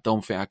next? I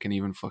don't think I can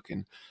even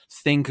fucking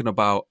think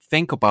about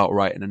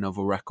writing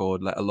another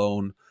record, let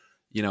alone,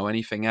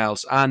 anything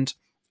else. And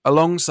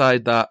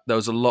alongside that, there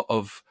was a lot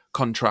of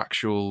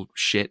contractual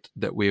shit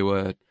that we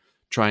were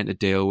trying to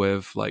deal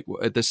with. Like,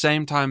 at the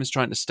same time as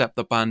trying to step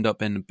the band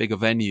up in bigger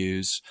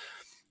venues,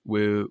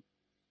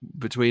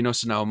 between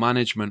us and our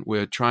management,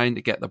 we're trying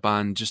to get the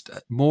band just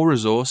more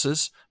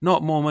resources,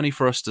 not more money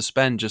for us to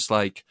spend, just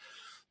like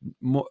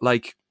more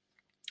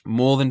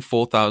than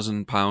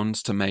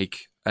 £4,000 to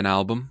make an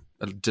album,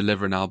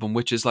 deliver an album,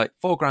 which is like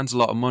 £4,000's a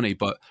lot of money,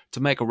 but to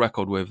make a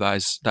record with, that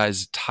is a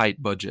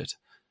tight budget.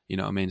 You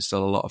know what I mean?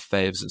 Still a lot of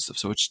faves and stuff.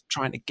 So we're just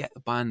trying to get the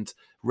band,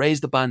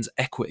 raise the band's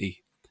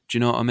equity. Do you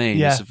know what I mean?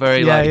 Yeah. It's a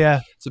very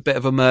it's a bit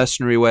of a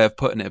mercenary way of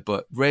putting it,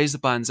 but raise the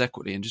band's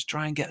equity and just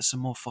try and get some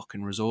more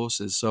fucking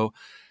resources. So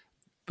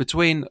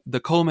between the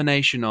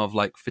culmination of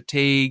like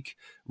fatigue,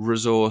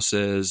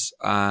 resources,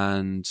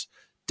 and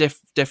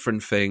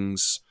different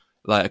things,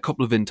 like a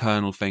couple of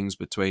internal things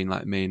between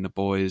like me and the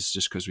boys,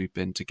 just because we've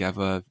been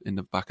together in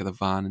the back of the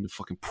van in the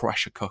fucking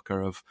pressure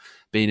cooker of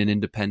being an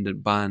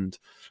independent band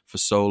for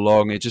so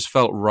long, it just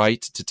felt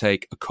right to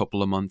take a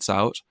couple of months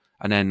out.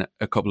 And then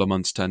a couple of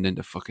months turned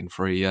into fucking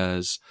 3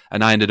 years.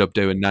 And I ended up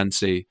doing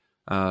Nancy.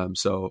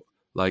 So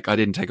like, I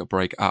didn't take a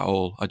break at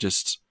all. I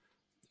just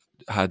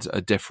had a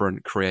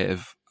different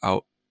creative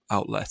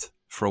outlet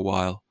for a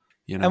while.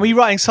 And were you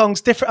writing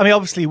songs different? I mean,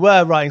 obviously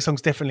we're writing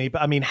songs differently,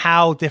 but I mean,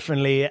 how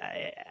differently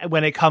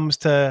when it comes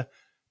to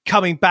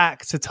coming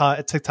back to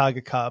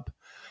Tigercub?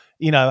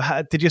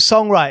 Did your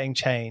songwriting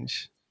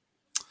change?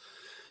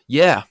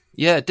 Yeah,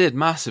 it did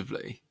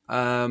massively.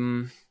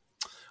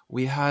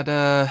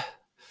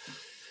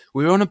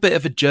 We were on a bit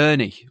of a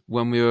journey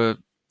when we were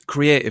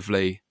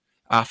creatively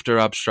after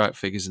Abstract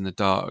Figures in the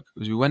Dark.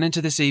 We went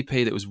into this EP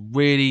that was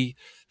really,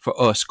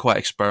 for us, quite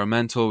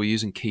experimental. We're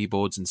using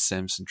keyboards and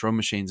synths and drum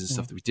machines and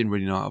stuff that we didn't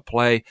really know how to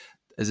play,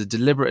 as a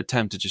deliberate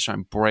attempt to just try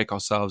and break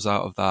ourselves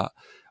out of that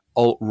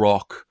alt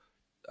rock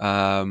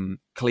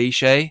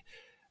cliche.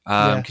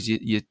 Because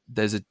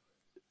there's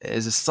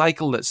is a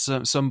cycle that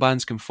some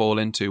bands can fall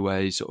into,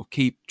 where you sort of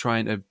keep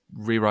trying to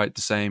rewrite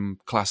the same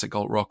classic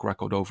alt rock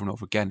record over and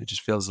over again. It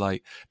just feels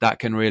like that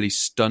can really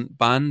stunt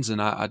bands,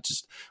 and I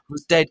just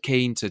was dead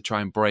keen to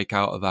try and break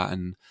out of that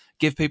and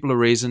give people a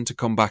reason to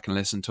come back and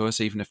listen to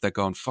us, even if they're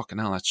going, fucking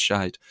hell, that's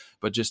shite,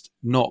 but just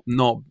not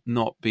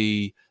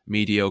be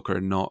mediocre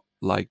and not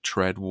like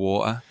tread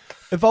water.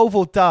 Evolve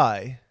or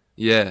Die.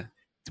 Yeah.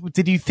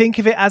 Did you think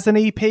of it as an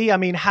EP? I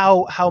mean,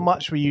 how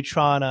much were you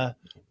trying to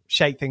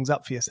shake things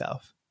up for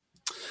yourself?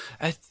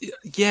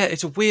 Yeah,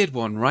 it's a weird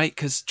one, right?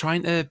 Because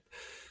trying to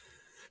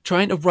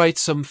write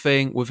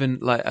something within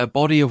like a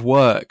body of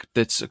work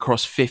that's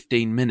across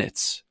 15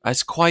 minutes,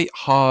 it's quite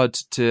hard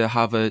to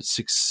have a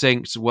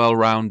succinct,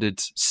 well-rounded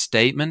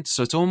statement.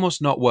 So it's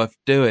almost not worth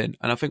doing.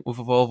 And I think with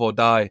Evolve or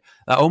Die,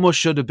 that almost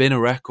should have been a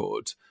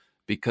record,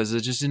 because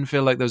it just didn't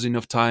feel like there was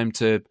enough time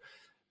to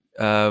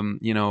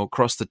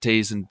cross the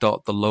T's and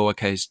dot the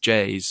lowercase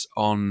J's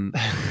on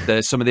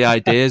some of the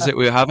ideas that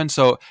we were having.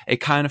 So it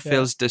kind of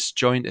feels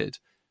disjointed.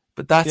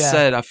 But that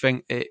said, I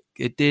think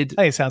it did.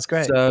 Hey, it sounds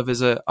great. Serve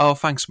as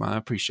thanks, man. I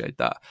appreciate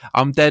that.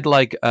 I'm dead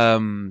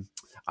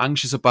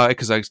anxious about it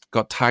because I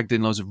got tagged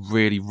in loads of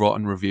really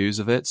rotten reviews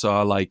of it. So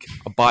I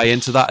buy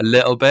into that a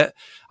little bit.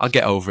 I'll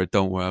get over it.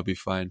 Don't worry, I'll be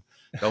fine.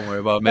 Don't worry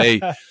about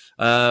me.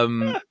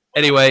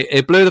 Anyway,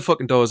 it blew the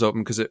fucking doors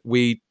open because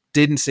we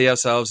didn't see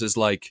ourselves as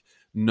like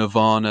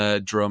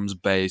Nirvana drums,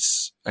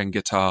 bass, and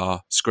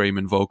guitar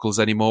screaming vocals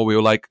anymore. We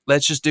were like,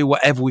 let's just do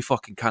whatever we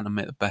fucking can to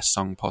make the best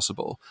song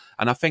possible.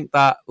 And I think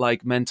that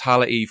like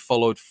mentality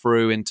followed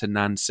through into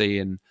Nancy,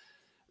 and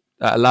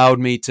that allowed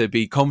me to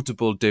be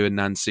comfortable doing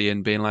Nancy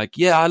and being like,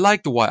 yeah, I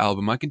like the White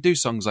Album. I can do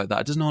songs like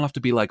that. It doesn't all have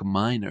to be like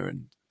minor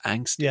and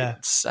angsty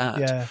and sad.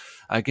 Yeah.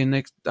 I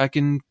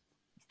can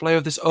play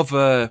with this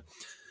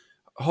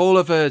whole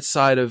other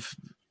side of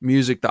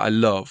music that I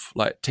love,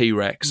 like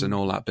T-Rex and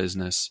all that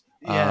business.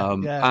 I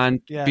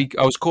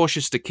was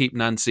cautious to keep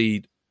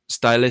Nancy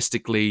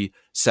stylistically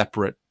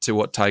separate to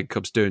what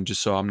Tigercub's doing,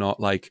 just so I'm not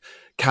like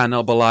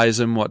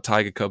cannibalizing what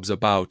Tigercub's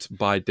about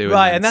by doing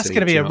right. Nancy, and that's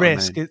going to be a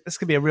risk. I mean? It's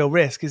going to be a real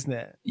risk, isn't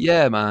it?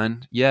 Yeah,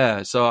 man.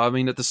 Yeah. So I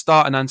mean, at the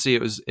start of Nancy,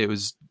 it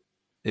was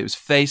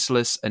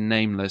faceless and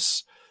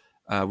nameless,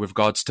 with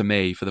regards to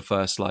me for the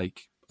first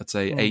like I'd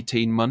say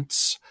 18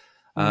 months.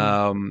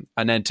 And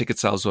then ticket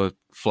sales were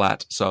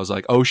flat, so I was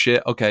like, oh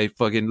shit, okay,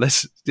 fucking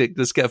let's get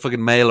a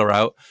fucking mailer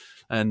out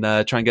and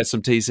try and get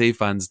some TC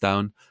fans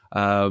down.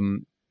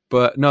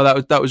 But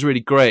no, that was really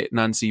great.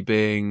 Nancy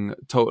being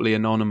totally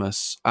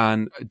anonymous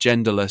and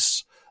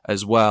genderless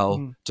as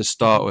well to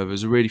start with. It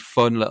was a really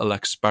fun little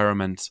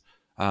experiment.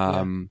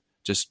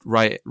 Just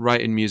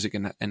writing music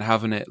and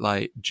having it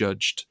like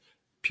judged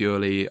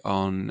purely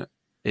on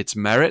its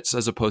merits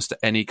as opposed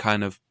to any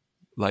kind of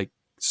like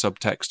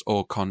subtext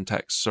or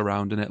context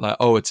surrounding it, like,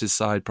 oh, it's his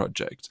side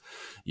project,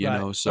 you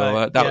know.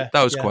 So that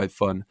was quite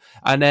fun.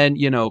 And then,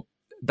 you know,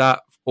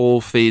 that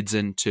all feeds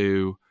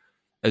into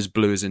As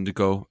Blue as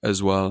Indigo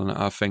as well, and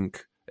I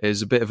think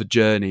is a bit of a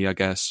journey, I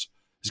guess.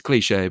 It's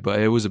cliche, but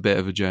it was a bit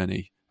of a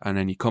journey. And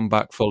then you come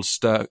back full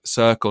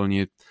circle and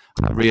you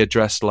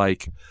readdress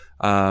like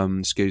I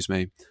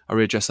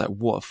readdress like,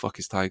 what the fuck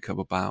is Tigercub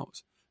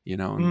about, you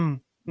know, and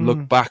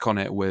look back on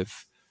it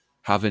with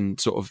having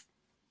sort of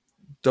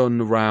done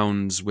the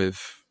rounds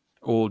with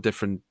all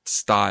different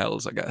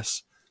styles, I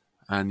guess.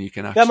 And you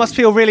can actually... That must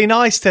feel really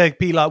nice to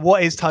be like,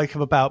 what is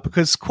Tigercub about?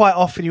 Because quite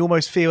often you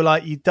almost feel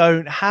like you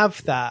don't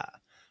have that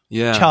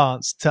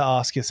chance to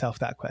ask yourself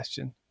that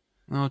question.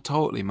 Oh,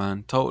 totally,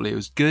 man. Totally. It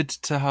was good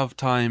to have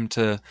time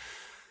to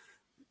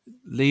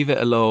leave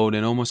it alone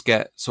and almost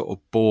get sort of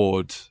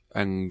bored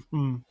and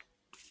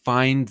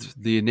find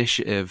the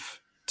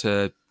initiative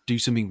to do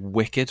something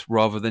wicked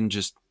rather than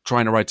just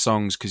trying to write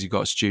songs because you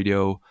got a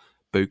studio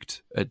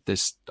booked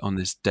on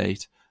this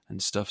date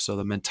and stuff. So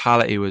the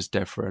mentality was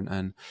different,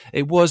 and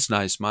it was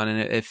nice, man. And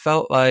it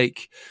felt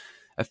like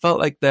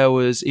there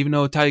was, even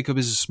though Tigercub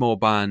is a small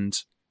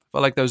band,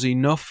 felt like there was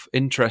enough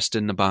interest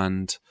in the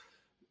band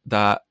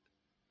that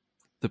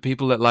the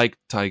people that liked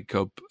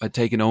Tigercub had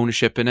taken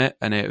ownership in it,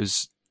 and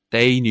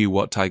they knew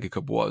what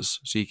Tigercub was.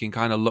 So you can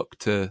kind of look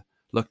to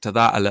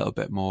that a little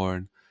bit more.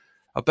 And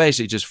I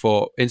basically just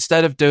thought,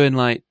 instead of doing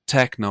like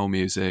techno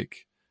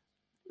music,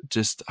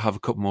 just have a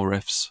couple more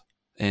riffs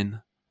in,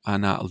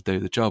 and that'll do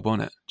the job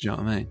on it. Do you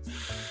know what I mean?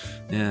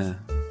 Yeah.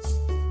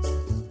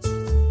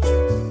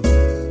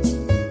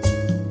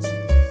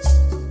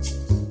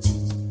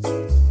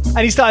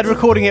 And you started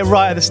recording it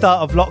right at the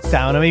start of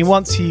lockdown. I mean,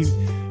 once you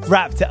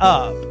wrapped it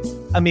up,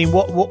 I mean,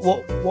 what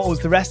was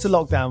the rest of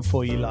lockdown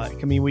for you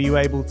like? I mean, were you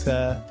able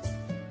to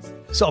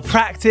sort of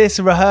practice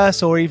and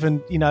rehearse, or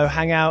even, you know,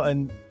 hang out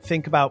and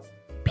think about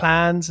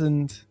plans?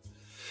 And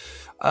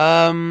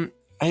it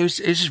was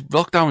just,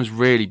 lockdown was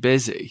really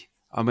busy.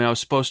 I mean, I was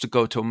supposed to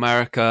go to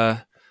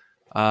America,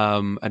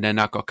 and then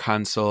that got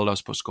cancelled. I was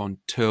supposed to go on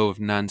tour with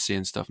Nancy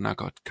and stuff, and that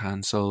got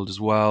cancelled as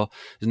well.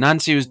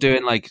 Nancy was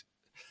doing like,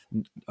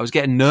 I was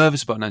getting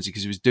nervous about Nancy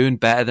because he was doing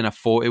better than I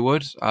thought he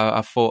would.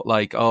 I thought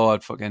like, oh,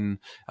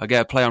 I'll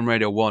get a play on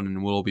Radio 1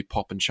 and we'll all be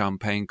popping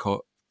champagne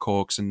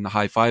corks and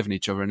high-fiving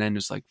each other, and then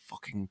just like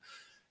fucking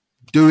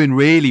doing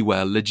really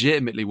well,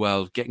 legitimately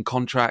well, getting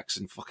contracts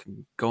and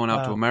fucking going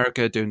out to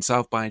America, doing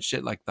South by and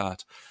shit like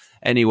that.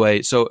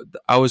 Anyway, so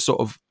I was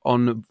sort of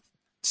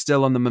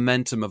still on the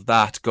momentum of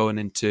that going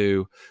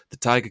into the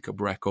Tigercub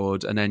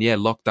record, and then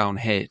lockdown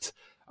hit,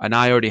 and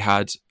I already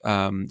had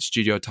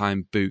studio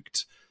time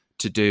booked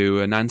to do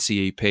a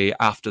Nancy EP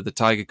after the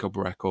Tigercub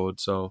record.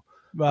 So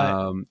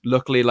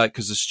luckily, like,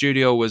 because the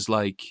studio was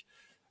like,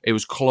 it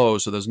was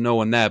closed, so there's no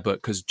one there,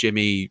 but because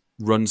Jimmy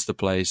runs the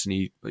place and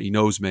he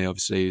knows me,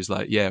 obviously, he's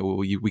like, yeah, well,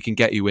 we can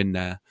get you in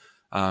there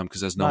because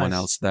there's no one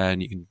else there,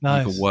 and you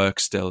can work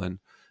still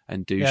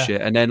and do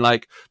shit. And then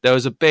like there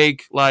was a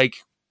big like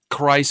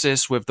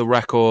crisis with the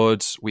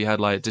record. We had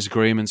like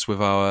disagreements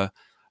with our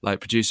like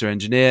producer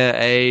engineer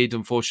Aid,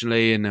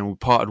 unfortunately, and then we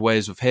parted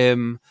ways with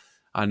him.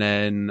 And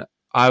then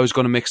I was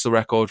going to mix the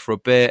record for a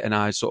bit, and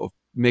I sort of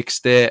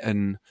mixed it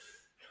and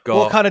got.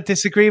 What kind of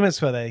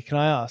disagreements were they? Can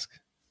I ask?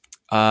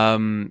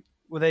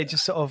 Were they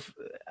just sort of?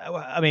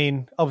 I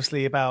mean,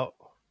 obviously about.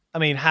 I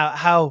mean,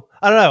 how?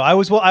 I don't know. I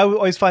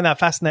always find that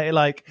fascinating.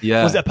 Like,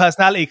 was it a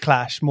personality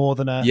clash more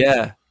than a?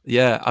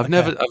 Yeah.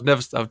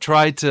 I've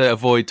tried to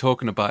avoid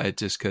talking about it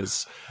just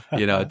because, I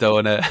don't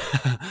want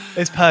to.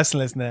 It's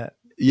personal, isn't it?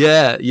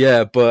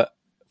 Yeah. But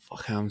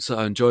fuck, I'm sort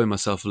of enjoying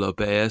myself a little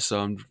bit here,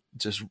 so I'm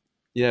just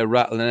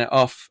rattling it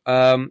off.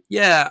 It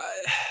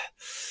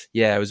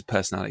was a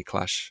personality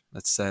clash.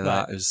 Let's say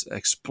that it was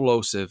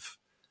explosive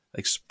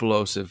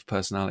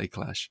personality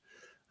clash.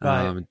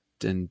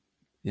 And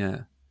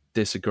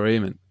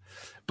disagreement,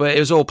 but it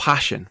was all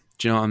passion.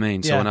 Do you know what I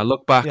mean? So when I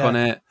look back on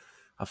it,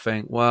 I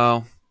think,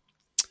 well,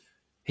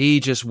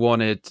 he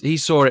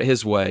saw it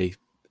his way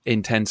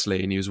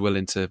intensely, and he was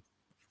willing to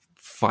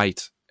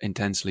fight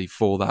intensely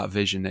for that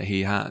vision that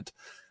he had,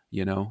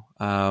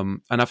 and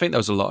I think there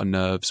was a lot of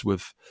nerves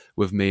with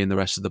me and the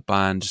rest of the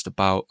band, just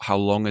about how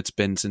long it's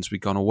been since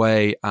we'd gone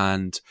away,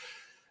 and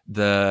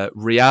the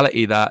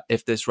reality that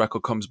if this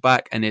record comes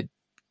back and it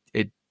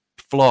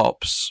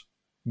flops,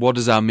 what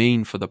does that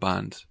mean for the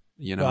band?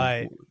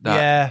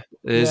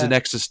 There's an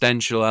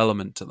existential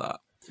element to that.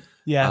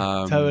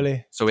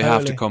 Totally. So we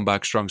have to come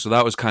back strong. So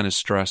that was kind of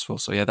stressful.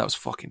 So that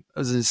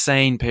was an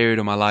insane period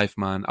of my life,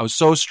 man. I was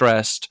so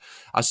stressed.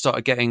 I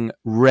started getting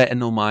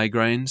retinal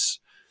migraines.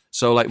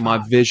 So like my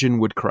vision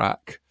would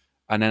crack,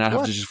 and then I'd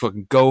have to just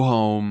fucking go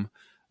home,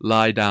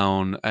 lie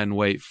down, and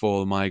wait for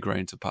the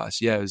migraine to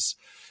pass. Yeah,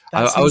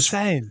 That's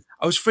insane.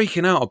 I was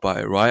freaking out about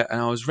it, right?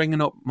 And I was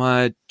ringing up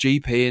my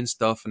GP and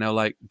stuff, and they were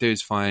like, dude,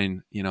 it's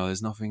fine.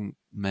 There's nothing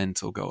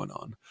mental going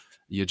on.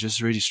 You're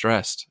just really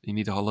stressed. You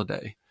need a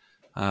holiday.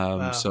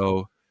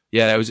 So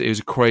it was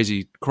a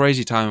crazy,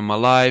 crazy time in my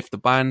life. The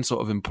band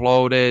sort of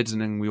imploded,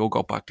 and then we all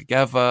got back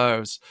together.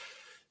 It's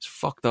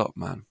fucked up,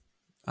 man.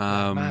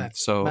 Mad.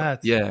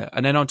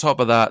 And then on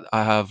top of that,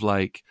 I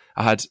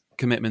had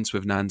commitments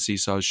with Nancy,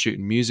 so I was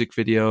shooting music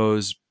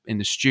videos in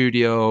the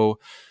studio.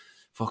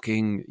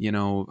 Fucking,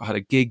 I had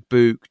a gig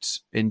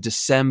booked in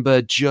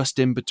December, just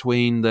in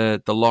between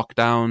the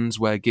lockdowns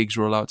where gigs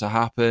were allowed to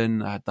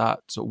happen. I had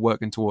that sort of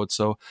working towards.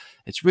 So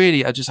it's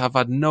really, I've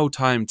had no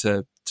time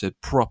to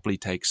properly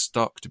take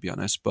stock, to be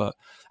honest. But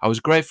I was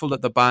grateful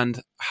that the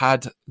band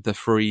had the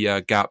free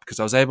gap, because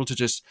I was able to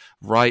just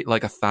write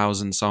like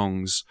 1,000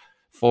 songs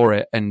for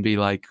it and be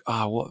like,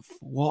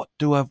 what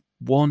do I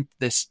want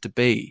this to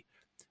be?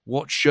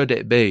 What should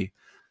it be?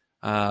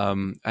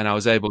 And I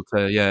was able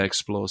to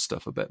explore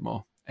stuff a bit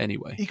more.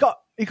 Anyway, you got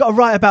to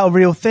write about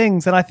real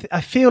things, and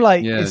I feel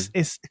like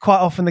it's quite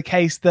often the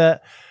case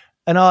that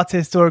an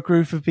artist or a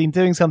group have been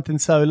doing something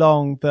so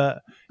long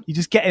that you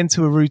just get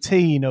into a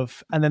routine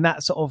and then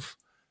that sort of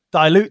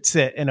dilutes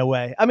it in a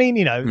way. I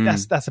mean,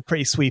 that's a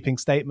pretty sweeping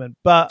statement,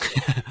 but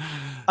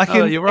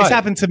you're right. It's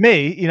happened to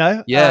me.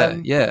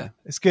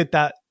 It's good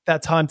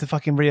that time to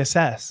fucking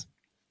reassess.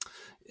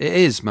 It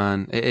is,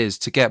 man. It is,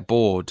 to get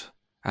bored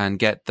and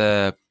get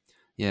the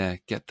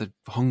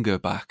hunger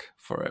back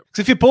for it. Because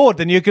if you're bored,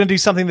 then you're going to do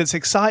something that's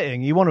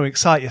exciting. You want to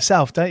excite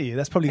yourself, don't you?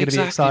 That's probably going to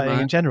be exciting,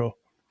 man. In general.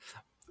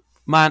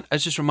 Man, it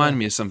just reminded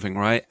me of something,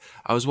 right?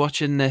 I was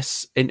watching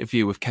this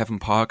interview with Kevin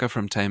Parker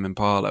from Tame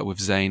Impala with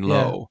Zane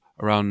Lowe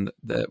around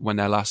when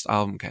their last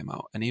album came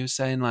out, and he was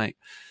saying like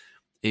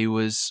he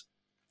was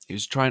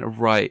trying to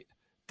write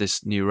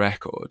this new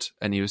record,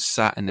 and he was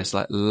sat in this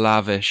like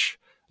lavish,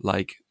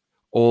 like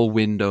all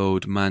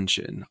windowed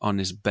mansion on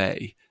his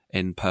bay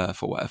in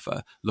Perth or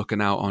whatever,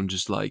 looking out on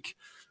just like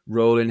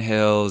rolling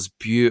hills,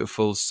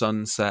 beautiful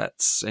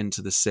sunsets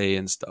into the sea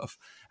and stuff.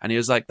 And he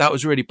was like, that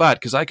was really bad,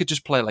 because I could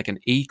just play like an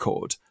E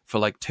chord for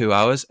like 2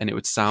 hours and it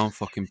would sound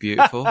fucking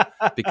beautiful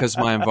because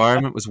my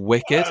environment was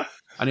wicked.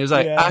 And he was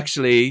like,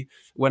 actually,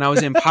 when I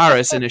was in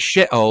Paris in a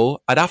shithole,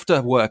 I'd have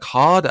to work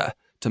harder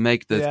to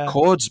make the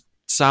chords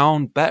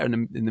sound better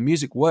and the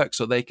music work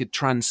so they could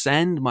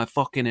transcend my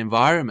fucking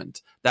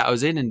environment that I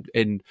was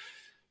in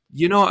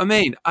You know what I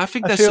mean? I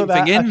think there's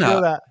something in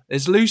that.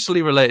 It's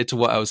loosely related to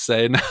what I was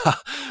saying.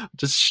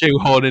 Just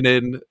shoehorning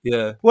in,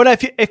 yeah. Well,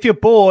 if you're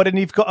bored and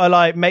you've got to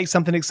like make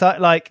something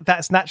exciting, like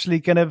that's naturally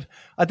gonna.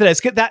 I don't know.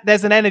 It's good that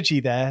there's an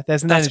energy there.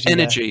 That's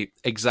energy there.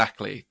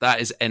 Exactly.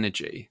 That is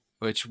energy,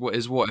 which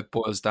is what it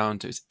boils down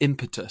to. It's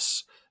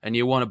impetus, and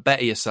you want to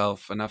better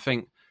yourself. And I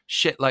think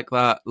shit like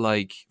that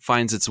like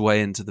finds its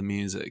way into the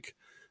music.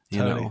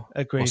 You know,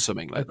 agreed. Or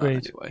something like that.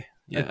 Anyway.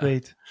 Yeah.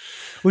 Agreed.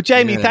 Well,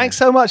 Jamie, thanks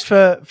so much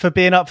for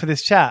being up for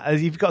this chat.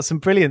 You've got some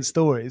brilliant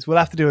stories. We'll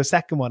have to do a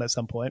second one at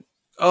some point.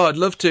 Oh, I'd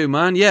love to,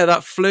 man. Yeah,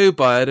 that flew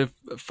by. I had a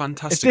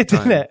fantastic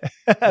time. Didn't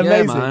it? Amazing.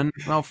 Yeah, man.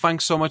 Well,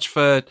 thanks so much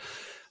for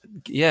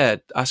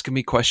asking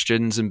me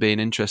questions and being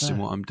interested in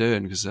what I'm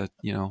doing because,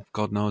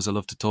 God knows I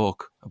love to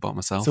talk about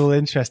myself. It's all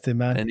interesting,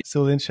 man. It's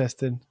all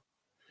interesting.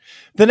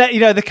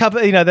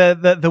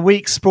 The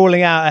weeks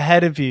sprawling out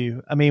ahead of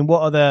you. I mean,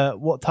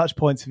 what touch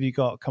points have you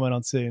got coming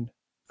on soon?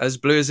 As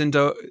Blue as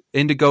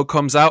Indigo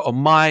comes out on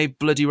my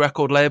bloody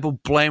record label,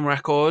 Blame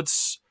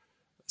Records,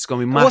 it's going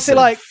to be massive. What's it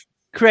like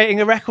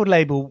creating a record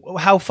label?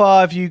 How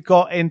far have you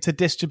got into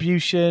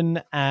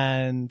distribution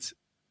and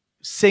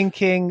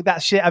syncing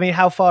that shit? I mean,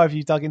 how far have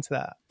you dug into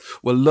that?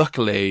 Well,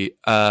 luckily,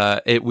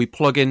 we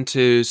plug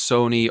into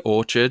Sony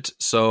Orchard,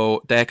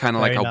 so they're kind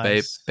of like our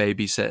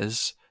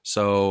babysitters.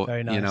 So,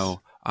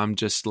 I'm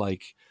just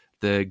like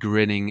the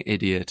grinning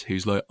idiot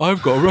who's like,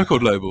 I've got a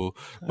record label.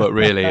 But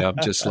really, I'm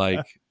just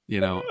like,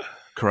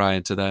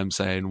 crying to them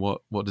saying, what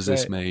does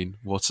this mean?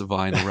 What's a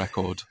vinyl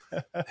record?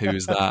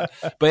 Who's that?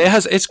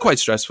 But it's quite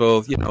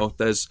stressful.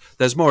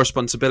 There's more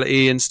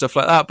responsibility and stuff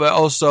like that. But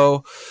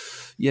also,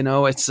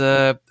 it's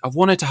I've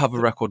wanted to have a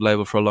record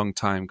label for a long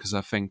time because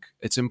I think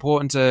it's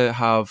important to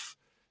have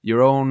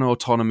your own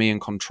autonomy and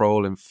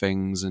control in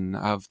things and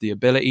have the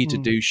ability to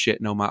do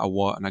shit no matter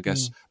what. And I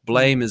guess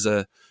Blame is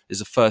a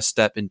first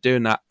step in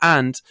doing that.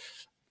 And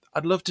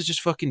I'd love to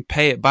just fucking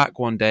pay it back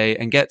one day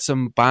and get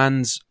some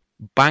bands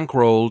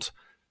bankrolled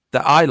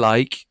that I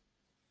like,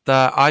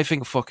 that I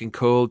think are fucking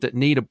cool, that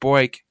need a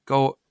break.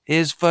 Go,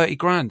 here's 30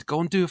 grand. Go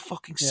and do a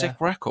fucking sick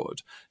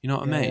record. You know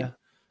what I mean? Yeah.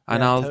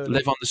 And I'll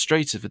live on the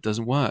streets if it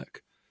doesn't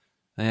work.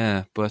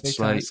 Yeah, but it's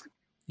like,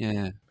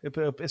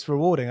 it's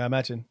rewarding, I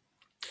imagine.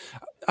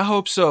 I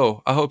hope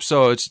so.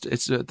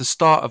 It's at the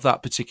start of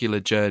that particular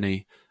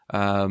journey.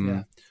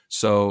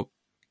 So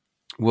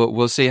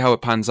we'll see how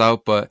it pans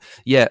out. But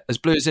yeah, as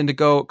Blue as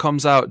Indigo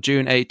comes out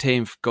June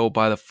 18th, go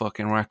buy the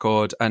fucking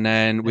record. And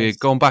then we're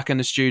going back in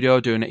the studio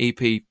doing an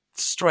EP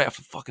straight off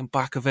the fucking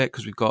back of it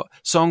because we've got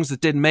songs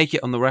that didn't make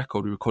it on the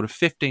record. We recorded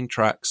 15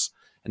 tracks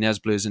and the As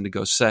Blue as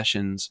Indigo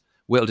sessions,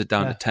 whittled it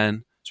down to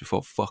 10. So we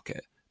thought, fuck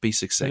it, be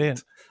succinct.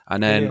 Brilliant.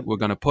 And then we're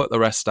going to put the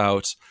rest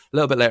out a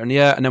little bit later in the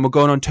year. And then we're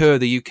going on tour of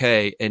the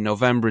UK in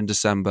November and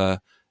December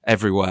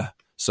everywhere.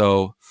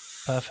 So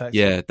perfect.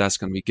 Yeah, that's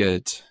going to be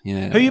good.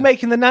 Yeah. Who are you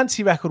making the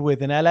Nancy record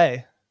with in LA?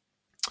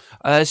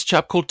 It's a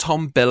chap called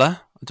Tom Biller.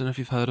 I don't know if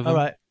you've heard of him. All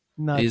right.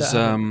 No,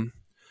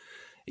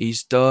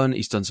 he's done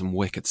some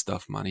wicked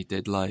stuff, man. He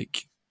did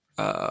like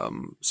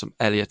some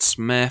Elliott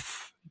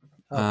Smith,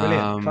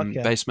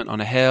 Basement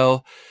on a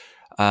Hill,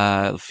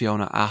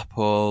 Fiona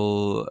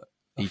Apple.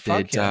 He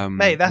did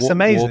mate, that's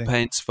amazing.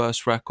 Warpaint's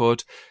first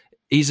record.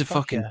 He's a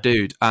fucking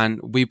dude, and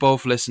we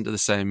both listen to the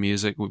same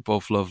music. We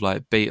both love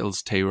like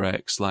Beatles,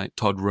 T-Rex, like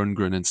Todd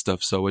Rundgren and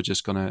stuff. So we're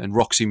just and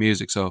Roxy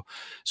Music. So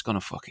it's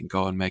gonna fucking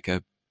go and make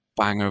a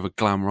banger of a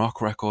glam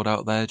rock record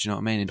out there. Do you know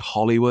what I mean? In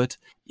Hollywood,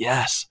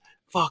 yes,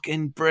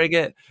 fucking bring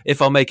it.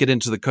 If I'll make it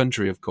into the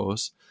country, of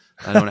course.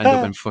 I don't end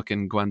up in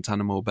fucking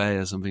Guantanamo Bay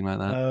or something like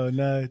that. Oh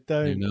no,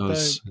 don't. Who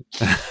knows?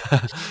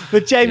 Don't.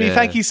 But Jamie,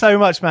 thank you so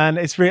much, man.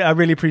 I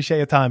really appreciate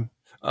your time.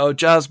 Oh,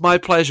 Jazz, my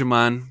pleasure,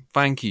 man.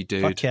 Thank you,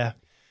 dude. Fuck yeah.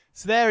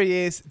 So there he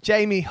is,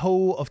 Jamie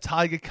Hall of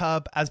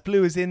Tigercub. As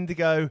Blue as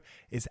Indigo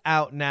is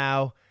out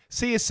now.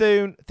 See you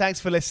soon. Thanks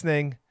for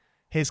listening.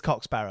 Here's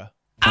Cocksparrow.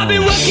 I've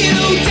been working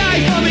all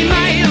day for me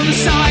mate on the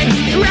side,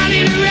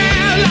 running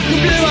around like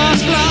a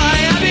blue-ass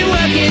fly. I've been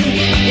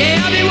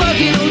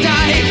working all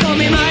day for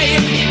me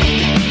mate.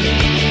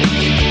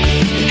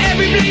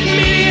 Every bleeding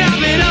minute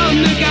I've been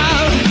on the go,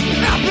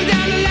 up and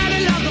down the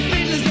ladder like a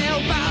fiddler's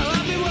elbow.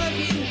 I've been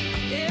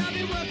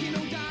working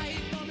all day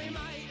for me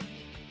mate.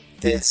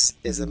 This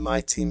is a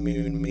Mighty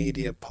Moon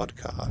Media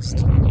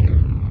podcast.